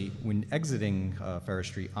 Conversely, when exiting Ferris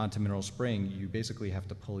Street onto Mineral Spring, you basically have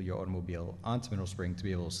to pull your automobile onto Mineral Spring to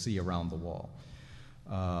be able to see around the wall.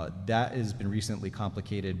 That has been recently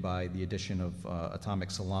complicated by the addition of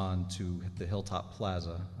Atomic Salon to the Hilltop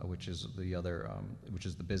Plaza, which is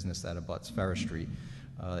the business that abuts Ferris Street.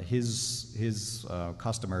 His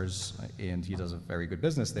customers, and he does a very good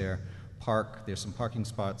business there, there's some parking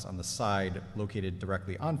spots on the side located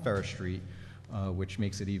directly on Ferris Street, which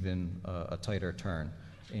makes it even a tighter turn.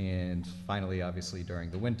 And finally, obviously,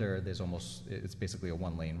 during the winter, it's basically a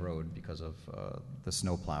one-lane road because of the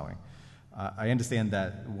snow plowing. I understand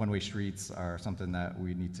that one-way streets are something that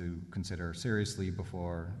we need to consider seriously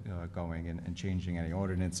before going and changing any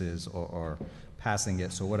ordinances or passing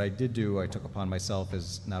it. So what I did do, I took upon myself,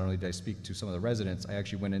 is not only did I speak to some of the residents, I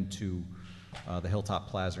actually went into the Hilltop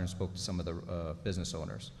Plaza and spoke to some of the business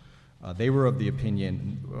owners. They were of the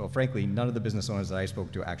opinion, well, frankly, none of the business owners that I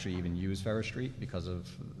spoke to actually even use Ferris Street because of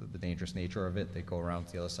the dangerous nature of it. They go around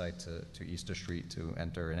to the other side to Easter Street to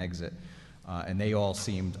enter and exit. And they all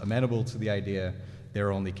seemed amenable to the idea.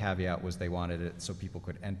 Their only caveat was they wanted it so people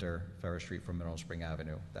could enter Ferris Street from Mineral Spring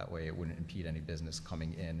Avenue. That way it wouldn't impede any business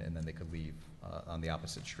coming in, and then they could leave on the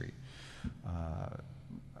opposite street.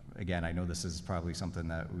 Again, I know this is probably something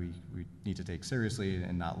that we need to take seriously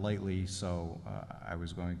and not lightly, so I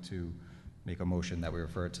was going to make a motion that we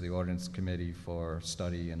refer it to the Ordinance Committee for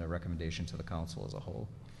study and a recommendation to the council as a whole.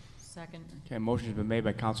 Second. Okay, motion's been made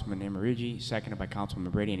by Councilman Amorigi, seconded by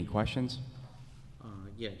Councilman Brady. Any questions?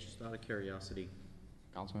 Yeah, just out of curiosity,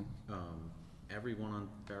 Councilman? everyone on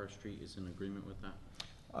Ferris Street is in agreement with that?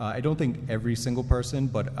 I don't think every single person,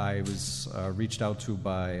 but I was reached out to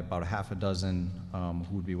by about a half a dozen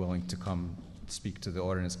who would be willing to come speak to the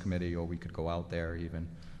Ordinance Committee, or we could go out there even.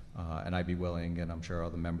 And I'd be willing, and I'm sure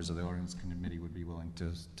other members of the Ordinance Committee would be willing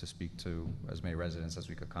to speak to as many residents as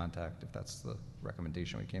we could contact, if that's the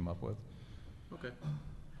recommendation we came up with. Okay.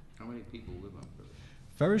 How many people live on Ferris?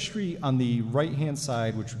 Ferris Street, on the right-hand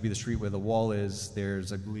side, which would be the street where the wall is,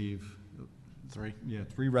 there's, I believe,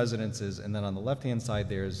 three residences, and then on the left-hand side,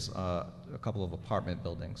 there's a couple of apartment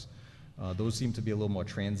buildings. Those seem to be a little more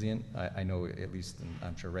transient. I know, at least, and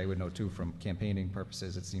I'm sure Ray would know too, from campaigning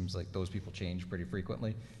purposes, it seems like those people change pretty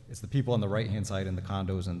frequently. It's the people on the right-hand side in the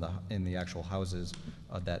condos and in the actual houses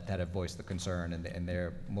that have voiced the concern,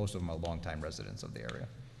 and most of them are longtime residents of the area.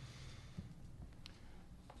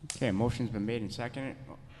 Okay, motion's been made and seconded.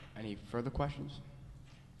 Any further questions?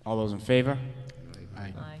 All those in favor?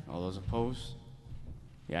 Aye. All those opposed?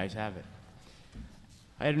 The ayes have it.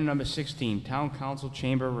 Item number 16, Town Council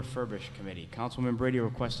Chamber Refurbish Committee. Councilman Brady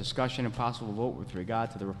requests discussion and possible vote with regard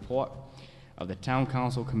to the report of the Town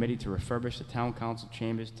Council Committee to refurbish the Town Council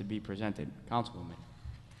chambers to be presented. Councilwoman.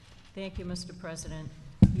 Thank you, Mr. President.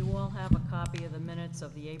 You all have a copy of the minutes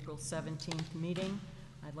of the April 17th meeting.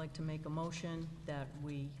 I'd like to make a motion that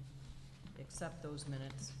we accept those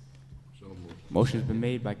minutes. So moved. Motion's been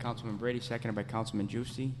made by Councilman Brady, seconded by Councilman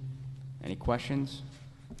Giusti. Any questions?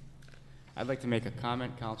 I'd like to make a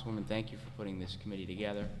comment, Councilwoman. Thank you for putting this committee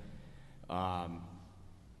together.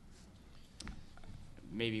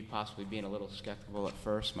 Maybe possibly being a little skeptical at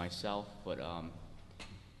first myself, but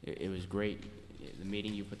it was great. The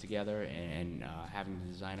meeting you put together and having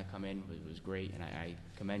the designer come in was great, and I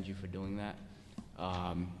commend you for doing that.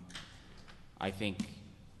 I think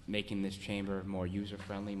making this chamber more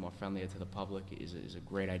user-friendly, more friendly to the public is a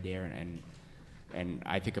great idea, and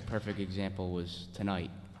I think a perfect example was tonight.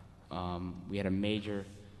 We had a major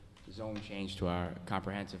zone change to our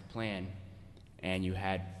comprehensive plan, and you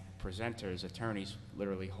had presenters, attorneys,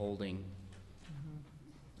 literally holding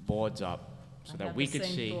boards up so I that had we the could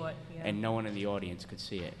same see, thought, yeah. and no one in the audience could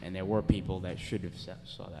see it. And there were people that should have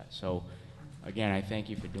saw that. So, again, I thank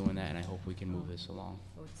you for doing that, and I hope we can move this along.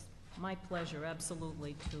 So it's my pleasure,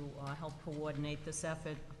 absolutely, to help coordinate this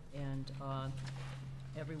effort, and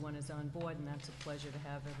everyone is on board, and that's a pleasure to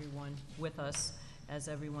have everyone with us, as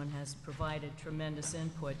everyone has provided tremendous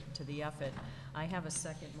input to the effort. I have a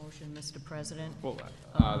second motion, Mr. President. Well,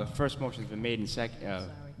 the first motion's been made and second.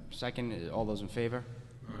 All those in favor?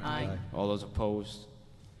 Aye. All those opposed?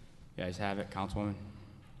 You guys have it, Councilwoman.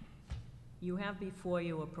 You have before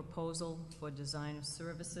you a proposal for design of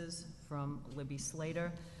services from Libby Slater.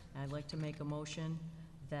 I'd like to make a motion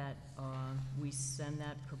that we send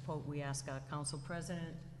that we ask our Council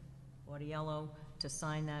President, Audiello, to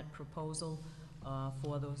sign that proposal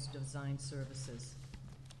for those design services.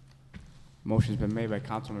 Motion's been made by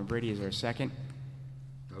Councilman Brady. Is there a second?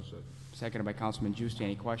 I'll second. Seconded by Councilman Giusti.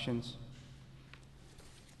 Any questions?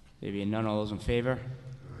 There being none, all those in favor?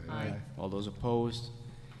 Aye. All those opposed?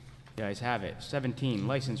 The ayes have it. 17,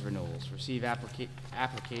 license renewals. Receive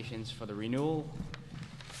applications for the renewal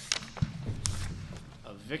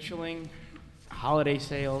of victualling, holiday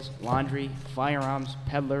sales, laundry, firearms,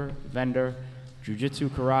 peddler, vendor, jujitsu,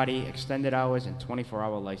 karate, extended hours, and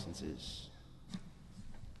 24-hour licenses.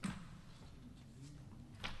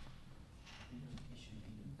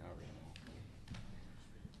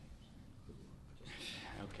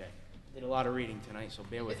 Okay. Did a lot of reading tonight, so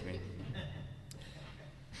bear with me.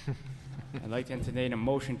 I'd like to entertain a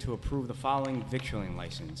motion to approve the following victualling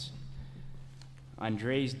license.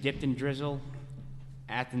 Andre's Dipped and Drizzle,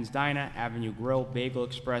 Athens Diner, Avenue Grill, Bagel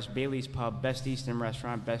Express, Bailey's Pub, Best Eastern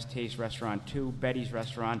Restaurant, Best Taste Restaurant 2, Betty's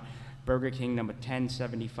Restaurant, Burger King number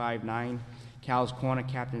 1075-9, Cal's Corner,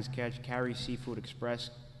 Captain's Catch, Carrie's Seafood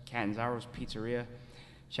Express, Catanzaro's Pizzeria,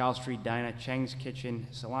 Charles Street Diner, Cheng's Kitchen,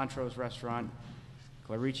 Cilantro's Restaurant,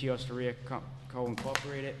 Clarici Osteria Co.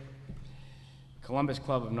 Incorporated, Columbus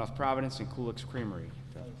Club of North Providence, and Coolix Creamery.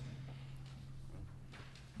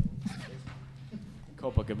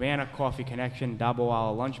 Copacabana, Coffee Connection,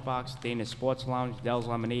 Daboala Lunchbox, Dana Sports Lounge, Dell's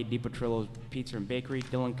Lemonade, DiPetrillo's Pizza and Bakery,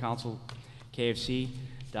 Dillon Council, KFC,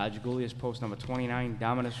 Dodge Gulia's Post number 29,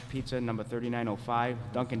 Domino's Pizza number 3905,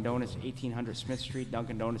 Dunkin' Donuts 1800 Smith Street,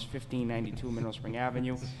 Dunkin' Donuts 1592 Mineral Spring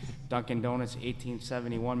Avenue, Dunkin' Donuts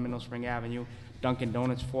 1871 Mineral Spring Avenue, Dunkin'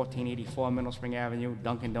 Donuts 1484 Mineral Spring Avenue,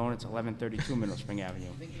 Dunkin' Donuts 1132 Mineral Spring Avenue.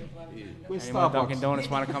 Any more Dunkin' Donuts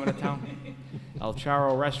want to come into town? El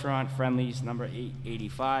Charo Restaurant, Friendly's number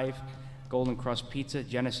 885, Golden Crust Pizza,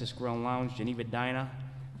 Genesis Grill and Lounge, Geneva Diner,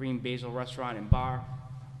 Green Basil Restaurant and Bar,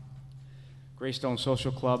 Greystone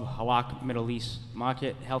Social Club, Halak Middle East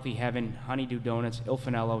Market, Healthy Heaven, Honeydew Donuts, Il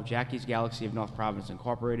Finello, Jackie's Galaxy of North Providence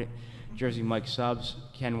Incorporated, Jersey Mike Subs,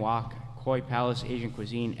 Ken Walk, Koi Palace Asian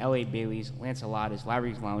Cuisine, L.A. Bailey's, Lancelotta's,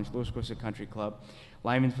 Larry's Lounge, Louis Quissa Country Club,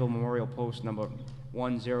 Lymansville Memorial Post number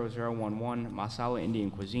 10011, Masala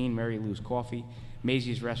Indian Cuisine, Mary Lou's Coffee,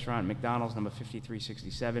 Maisie's Restaurant, McDonald's number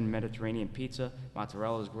 5367, Mediterranean Pizza,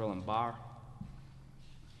 Mozzarella's Grill and Bar,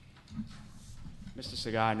 Mr.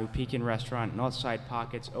 Cigar, New Pekin Restaurant, Northside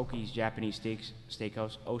Pockets, Oki's Japanese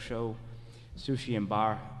Steakhouse, Osho Sushi and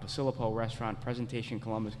Bar, Basilipo Restaurant, Presentation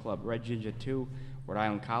Columbus Club, Red Ginger 2, Rhode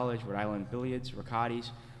Island College, Rhode Island Billiards,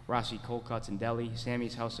 Riccati's, Rossi Cold Cuts and Deli,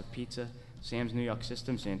 Sammy's House of Pizza, Sam's New York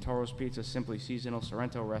System, Santoro's Pizza, Simply Seasonal,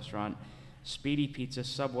 Sorrento Restaurant, Speedy Pizza,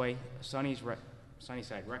 Subway,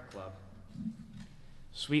 Sunnyside Rec Club,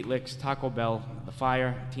 Sweet Licks, Taco Bell, The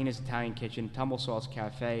Fire, Tina's Italian Kitchen, Tumble Salts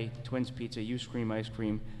Cafe, Twins Pizza, U Scream Ice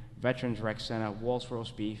Cream, Veterans Rec Center, Waltz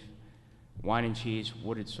Roast Beef, Wine and Cheese,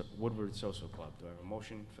 Woodward Social Club. Do I have a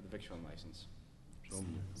motion for the victualling license?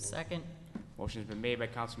 Second. Motion's been made by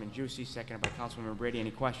Councilman Juicy, seconded by Councilman Brady.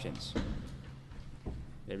 Any questions?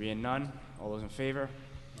 There being none, all those in favor?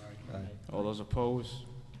 Aye. All those opposed?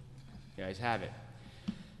 The ayes have it.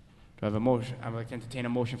 Do I have a motion? I would like to entertain a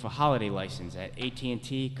motion for holiday license at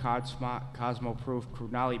AT&T, Cosmo Proof,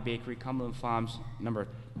 Crunali Bakery, Cumberland Farms, number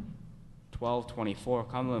 1224,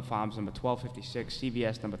 Cumberland Farms, number 1256,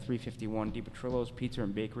 CVS, number 351, DiPetrillo's Pizza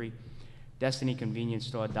and Bakery, Destiny Convenience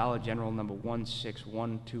Store, Dollar General, number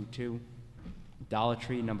 16122, Dollar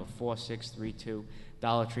Tree, number 4632,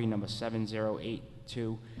 Dollar Tree, number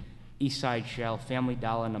 7082, Eastside Shell, Family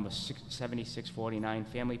Dollar, number 7649,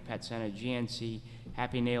 Family Pet Center, GNC,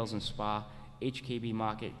 Happy Nails and Spa, HKB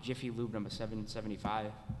Market, Jiffy Lube, number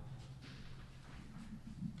 775,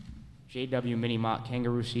 JW Mini Mart,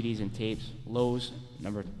 Kangaroo CDs and Tapes, Lowe's,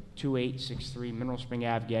 number 2863, Mineral Spring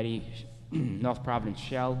Ave, Getty, North Providence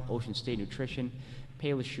Shell, Ocean State Nutrition,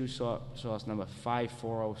 Payless Shoe Sauce, number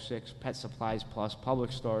 5406, Pet Supplies Plus,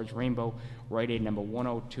 Public Storage, Rainbow, Rite Aid, number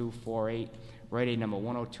 10248, Rite Aid, number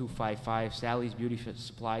 10255, Sally's Beauty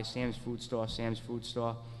Supply, Sam's Food Store,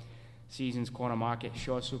 Seasons Corner Market,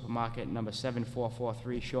 Shore Supermarket, number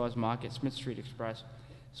 7443, Shores Market, Smith Street Express,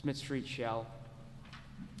 Smith Street Shell,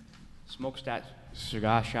 Smokestack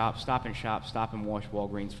Cigar Shop, Stop and Shop, Stop and Wash,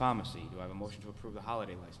 Walgreens Pharmacy. Do I have a motion to approve the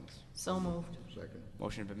holiday license? So moved. Second.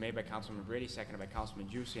 Motion has been made by Councilman Brady, seconded by Councilman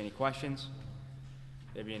Juicy. Any questions?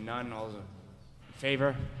 There being none, all those in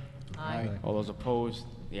favor? Aye. All those opposed?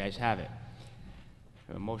 The ayes have it.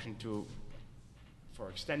 We have a motion for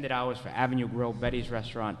extended hours for Avenue Grill, Betty's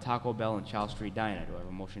Restaurant, Taco Bell, and Charles Street Diner. Do I have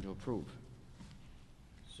a motion to approve?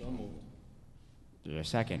 So moved. Is there a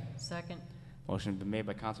second? Second. Motion has been made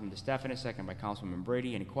by Councilman DeStefano, seconded by Councilman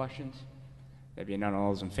Brady. Any questions? There being none,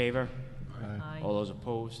 all those in favor? Aye. All those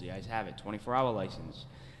opposed? The ayes have it. 24-hour license.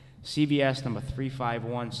 CVS number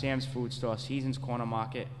 351, Sam's Food Store, Seasons Corner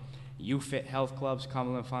Market, UFit Health Clubs,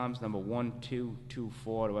 Cumberland Farms, number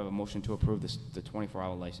 1224. Do I have a motion to approve the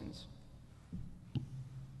 24-hour license?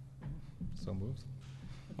 So moved.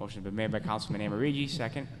 Motion's been made by Councilman Amorigi,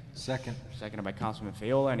 second. Second. Seconded by Councilman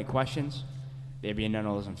Fiola. Any questions? There being none,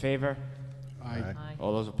 all those in favor? Aye. Aye.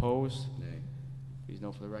 All those opposed? Nay. Please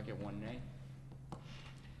note for the record, 1 nay.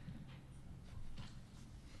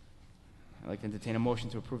 I'd like to entertain a motion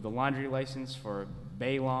to approve the laundry license for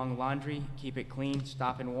Baylong Laundry, Keep It Clean,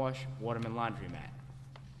 Stop and Wash, Waterman Laundromat.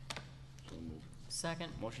 So moved.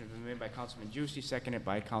 Second. Motion has been made by Councilman Juicy, seconded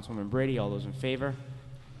by Councilman Brady. All those in favor?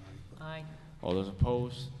 Aye. All those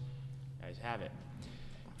opposed? Guys have it.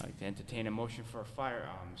 I'd like to entertain a motion for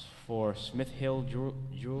firearms for Smith Hill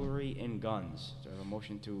Jewelry and Guns. Do I have a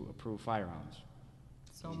motion to approve firearms?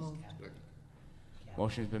 So moved. Second.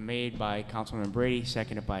 Motion's been made by Councilman Brady,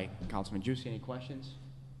 seconded by Councilman Juicy. Any questions?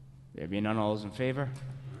 There being none, all those in favor?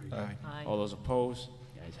 Aye. Aye. All those opposed?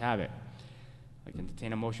 Guys have it. I'd like to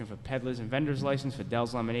entertain a motion for peddlers and vendors license for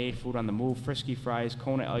Dell's Lemonade, Food on the Move, Frisky Fries,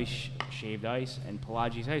 Kona Ice, Shaved Ice, and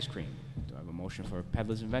Pelagi's Ice Cream. Do I have a motion for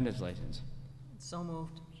peddlers and vendors license? So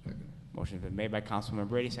moved. Second. Motion's been made by Councilman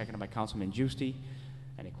Brady, seconded by Councilman Juicy.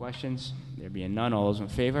 Any questions? There being none, all those in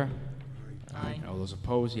favor? Aye. All those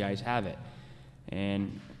opposed? The ayes have it.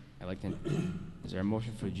 And I'd like to, is there a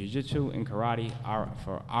motion for Jiu-Jitsu and Karate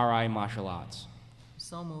for RI Martial Arts?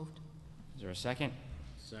 So moved. Is there a second?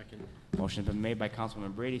 Second. Motion's been made by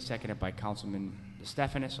Councilman Brady, seconded by Councilman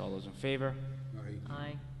DeStefanis. All those in favor?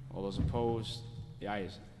 Aye. All those opposed? The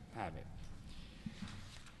ayes have it.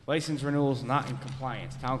 License renewals not in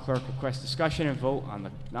compliance. Town clerk requests discussion and vote on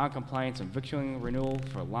the non-compliance of victualling renewal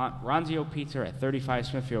for Ronzio Pizza at 35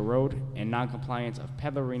 Smithfield Road and non-compliance of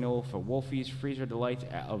peddler renewal for Wolfie's Freezer Delights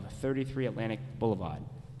of 33 Atlantic Boulevard.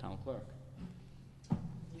 Town clerk.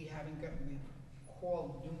 We haven't gotten, we've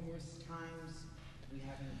called numerous times, we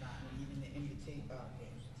haven't gotten even the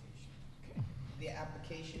the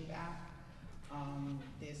application back.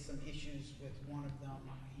 There's some issues with one of them.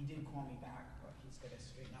 He did call me back, but he's gonna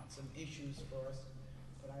straighten out some issues for us.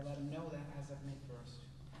 But I let him know that as of May 1st,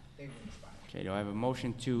 they will expire. Okay, do I have a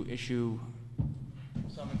motion to issue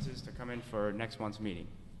summonses to come in for next month's meeting?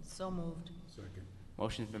 So moved. Second.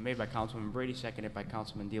 Motion's been made by Councilman Brady, seconded by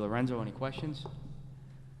Councilman DiLorenzo. Any questions?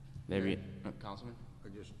 There be, Councilman?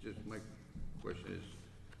 My question is,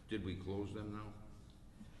 did we close them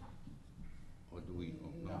now? Or do we, oh,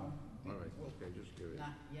 no? No. All right, okay, just curious.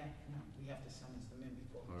 Not yet, no, we have to summons them in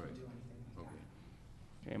before we All can right. do anything like Okay.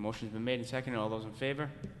 that. Okay, motion's been made and seconded. All those in favor?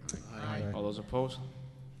 Aye. All those opposed?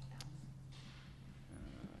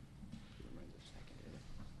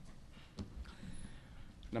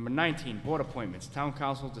 Number 19, board appointments. Town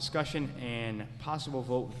council discussion and possible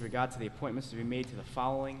vote with regard to the appointments to be made to the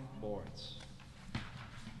following boards.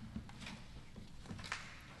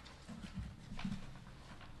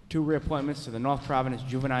 Two reappointments to the North Providence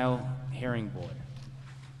Juvenile Hearing Board.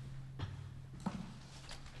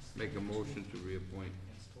 Make a motion to reappoint.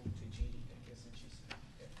 I spoke to Jeannie, I guess, and she said,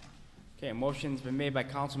 they're fine. Okay, a motion's been made by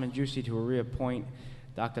Councilman Juicy to reappoint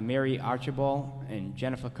Dr. Mary Archibald and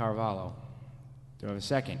Jennifer Carvalho. Do I have a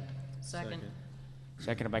second? Second.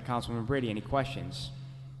 Seconded by Councilman Brady. Any questions?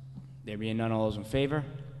 There being none, all those in favor?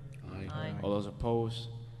 Aye. All those opposed?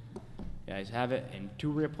 The ayes have it. And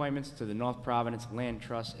two reappointments to the North Providence Land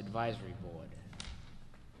Trust Advisory Board.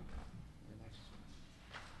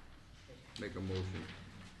 Make a motion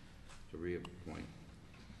to reappoint.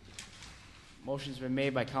 Motion's been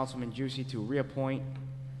made by Councilman Juicy to reappoint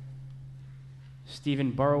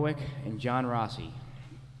Stephen Burwick and John Rossi.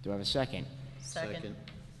 Do I have a second? Second.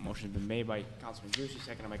 Motion's been made by Councilman Juicy,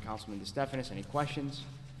 seconded by Councilman DeStefanis. Any questions?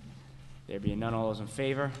 There being none, all those in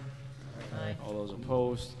favor? Aye. All those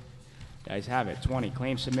opposed? The ayes have it. 20,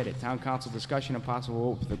 claims submitted. Town council discussion and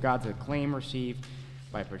possible vote with regard to the claim received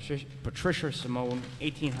by Patricia Simone,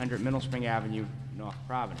 1800 Middle Spring Avenue, North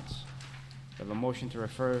Providence. Do I have a motion to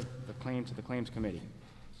refer the claim to the Claims Committee?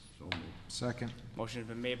 So moved. Second. Motion has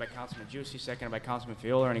been made by Councilman Juicy, seconded by Councilman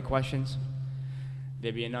Fiola. Any questions?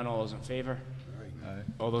 There being none, all those in favor? Aye.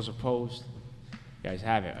 All those opposed? You guys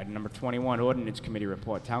have it. Item number 21, Ordinance Committee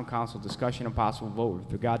Report. Town Council discussion and possible vote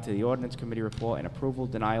with regard to the Ordinance Committee Report and approval,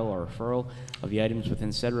 denial, or referral of the items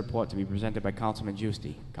within said report to be presented by Councilman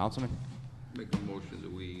Juicy. Councilman? Make a motion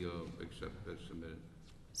that we accept as submitted.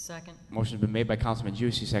 Second. Motion's been made by Councilman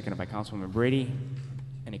Juicy, seconded by Councilman Brady.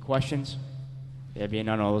 Any questions? There being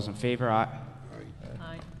none, all those in favor? Aye.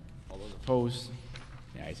 Aye. All those opposed?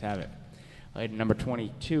 The ayes have it. Item number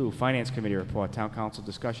 22, Finance Committee Report. Town Council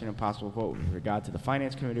discussion and possible vote with regard to the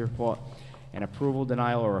Finance Committee Report and approval,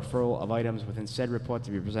 denial, or referral of items within said report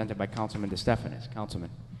to be presented by Councilman DeStefanis. Councilman.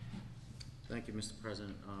 Thank you, Mr.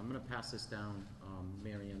 President. I'm going to pass this down,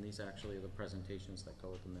 Mary Ann. These actually are the presentations that go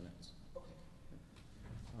with the minutes.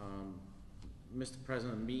 Mr.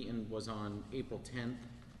 President, the meeting was on April 10th.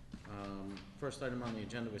 First item on the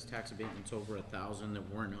agenda was tax abatements over 1,000. There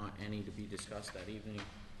were not any to be discussed that evening.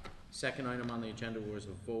 Second item on the agenda was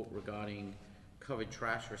a vote regarding covered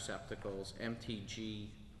trash receptacles. MTG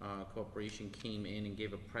Corporation came in and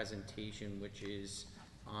gave a presentation which is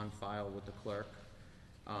on file with the clerk.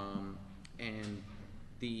 And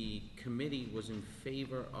the committee was in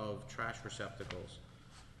favor of trash receptacles,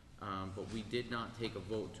 but we did not take a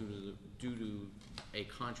vote due to a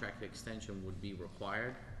contract extension would be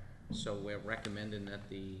required. So we're recommending that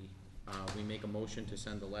we make a motion to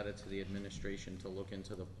send a letter to the administration to look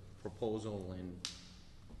into the proposal, and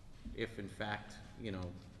if in fact, you know,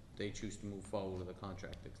 they choose to move forward with a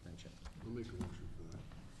contract extension. I'll make a motion for that.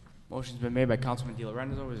 Motion's been made by Councilman Di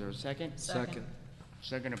Lorenzo. Is there a second? Second.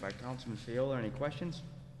 Seconded by Councilman Fiola. Any questions?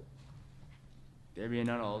 There being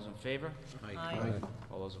none, all those in favor? Aye.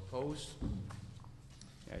 All those opposed?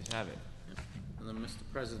 The ayes have it. And then, Mr.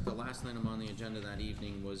 President, the last item on the agenda that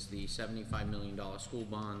evening was the $75 million school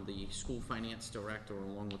bond. The school finance director,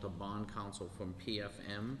 along with a bond counsel from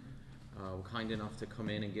PFM, were kind enough to come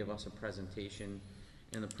in and give us a presentation.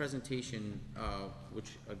 And the presentation,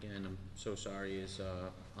 which again, I'm so sorry, is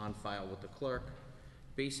on file with the clerk,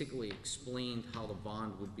 basically explained how the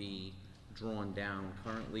bond would be drawn down.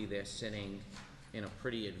 Currently, they're sitting in a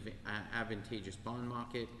pretty advantageous bond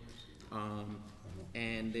market.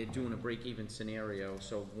 And they're doing a break-even scenario.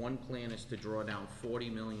 So one plan is to draw down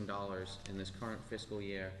 $40 million in this current fiscal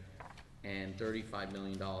year and $35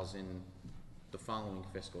 million in the following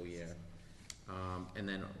fiscal year. And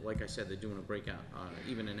then, like I said, they're doing a breakout,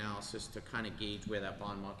 even analysis to kind of gauge where that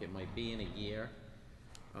bond market might be in a year.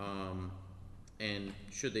 And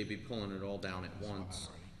should they be pulling it all down at once.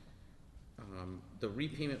 The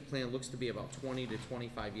repayment plan looks to be about 20 to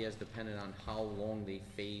 25 years, depending on how long they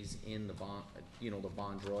phase in the bond, you know, the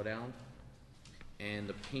bond drawdown. And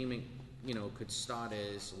the payment, you know, could start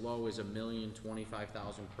as low as $1,025,000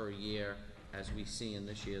 per year, as we see in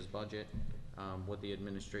this year's budget, what the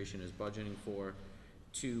administration is budgeting for,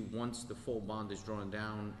 to once the full bond is drawn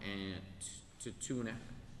down, and to $2.2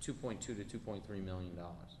 to $2.3 million.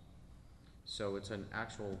 So it's an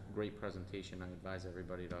actual great presentation. I advise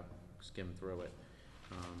everybody to skim through it.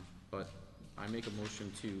 But I make a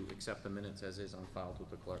motion to accept the minutes as is on file with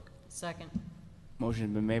the clerk. Second.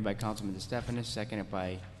 Motion's been made by Councilman DeStefanis, seconded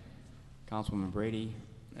by Councilwoman Brady.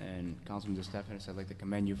 And Councilman DeStefanis, I'd like to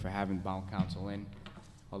commend you for having bond counsel in.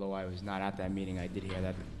 Although I was not at that meeting, I did hear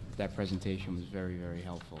that that presentation was very, very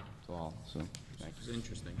helpful to all. So, thank It's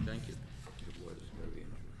interesting. Thank you. you.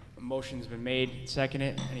 Motion's been made,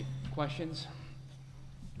 seconded. Any questions?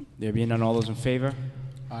 There being none, all those in favor?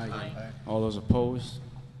 Aye. All those opposed?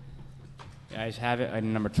 The ayes have it.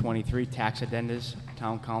 Item number 23, tax addendas,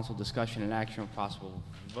 town council discussion and action, possible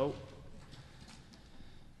vote.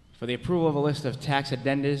 For the approval of a list of tax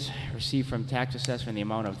addendas received from tax assessor in the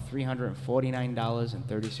amount of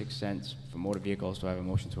 $349.36 for motor vehicles, do I have a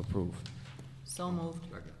motion to approve? So moved.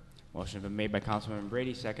 Motion has been made by Councilman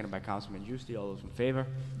Brady, seconded by Councilman Juicy. All those in favor?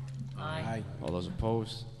 Aye. All those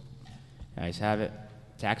opposed? The ayes have it.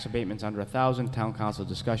 Tax abatements under 1,000, town council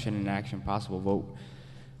discussion and action, possible vote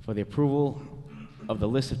for the approval of the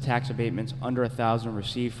list of tax abatements under 1,000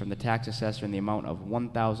 received from the tax assessor in the amount of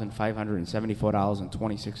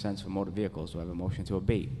 $1,574.26 for motor vehicles. Do I have a motion to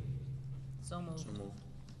abate? So moved.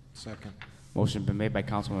 Second. Motion been made by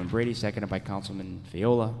Councilman Brady, seconded by Councilman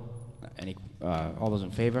Fiola. Any, all those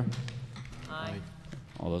in favor? Aye.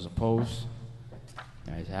 All those opposed?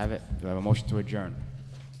 The ayes have it. Do I have a motion to adjourn?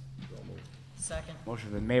 Second.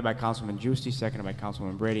 Motion been made by Councilman Juicy, seconded by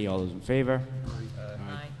Councilman Brady. All those in favor?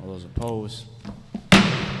 Aye. All those opposed? You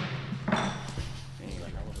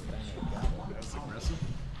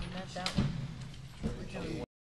met that one?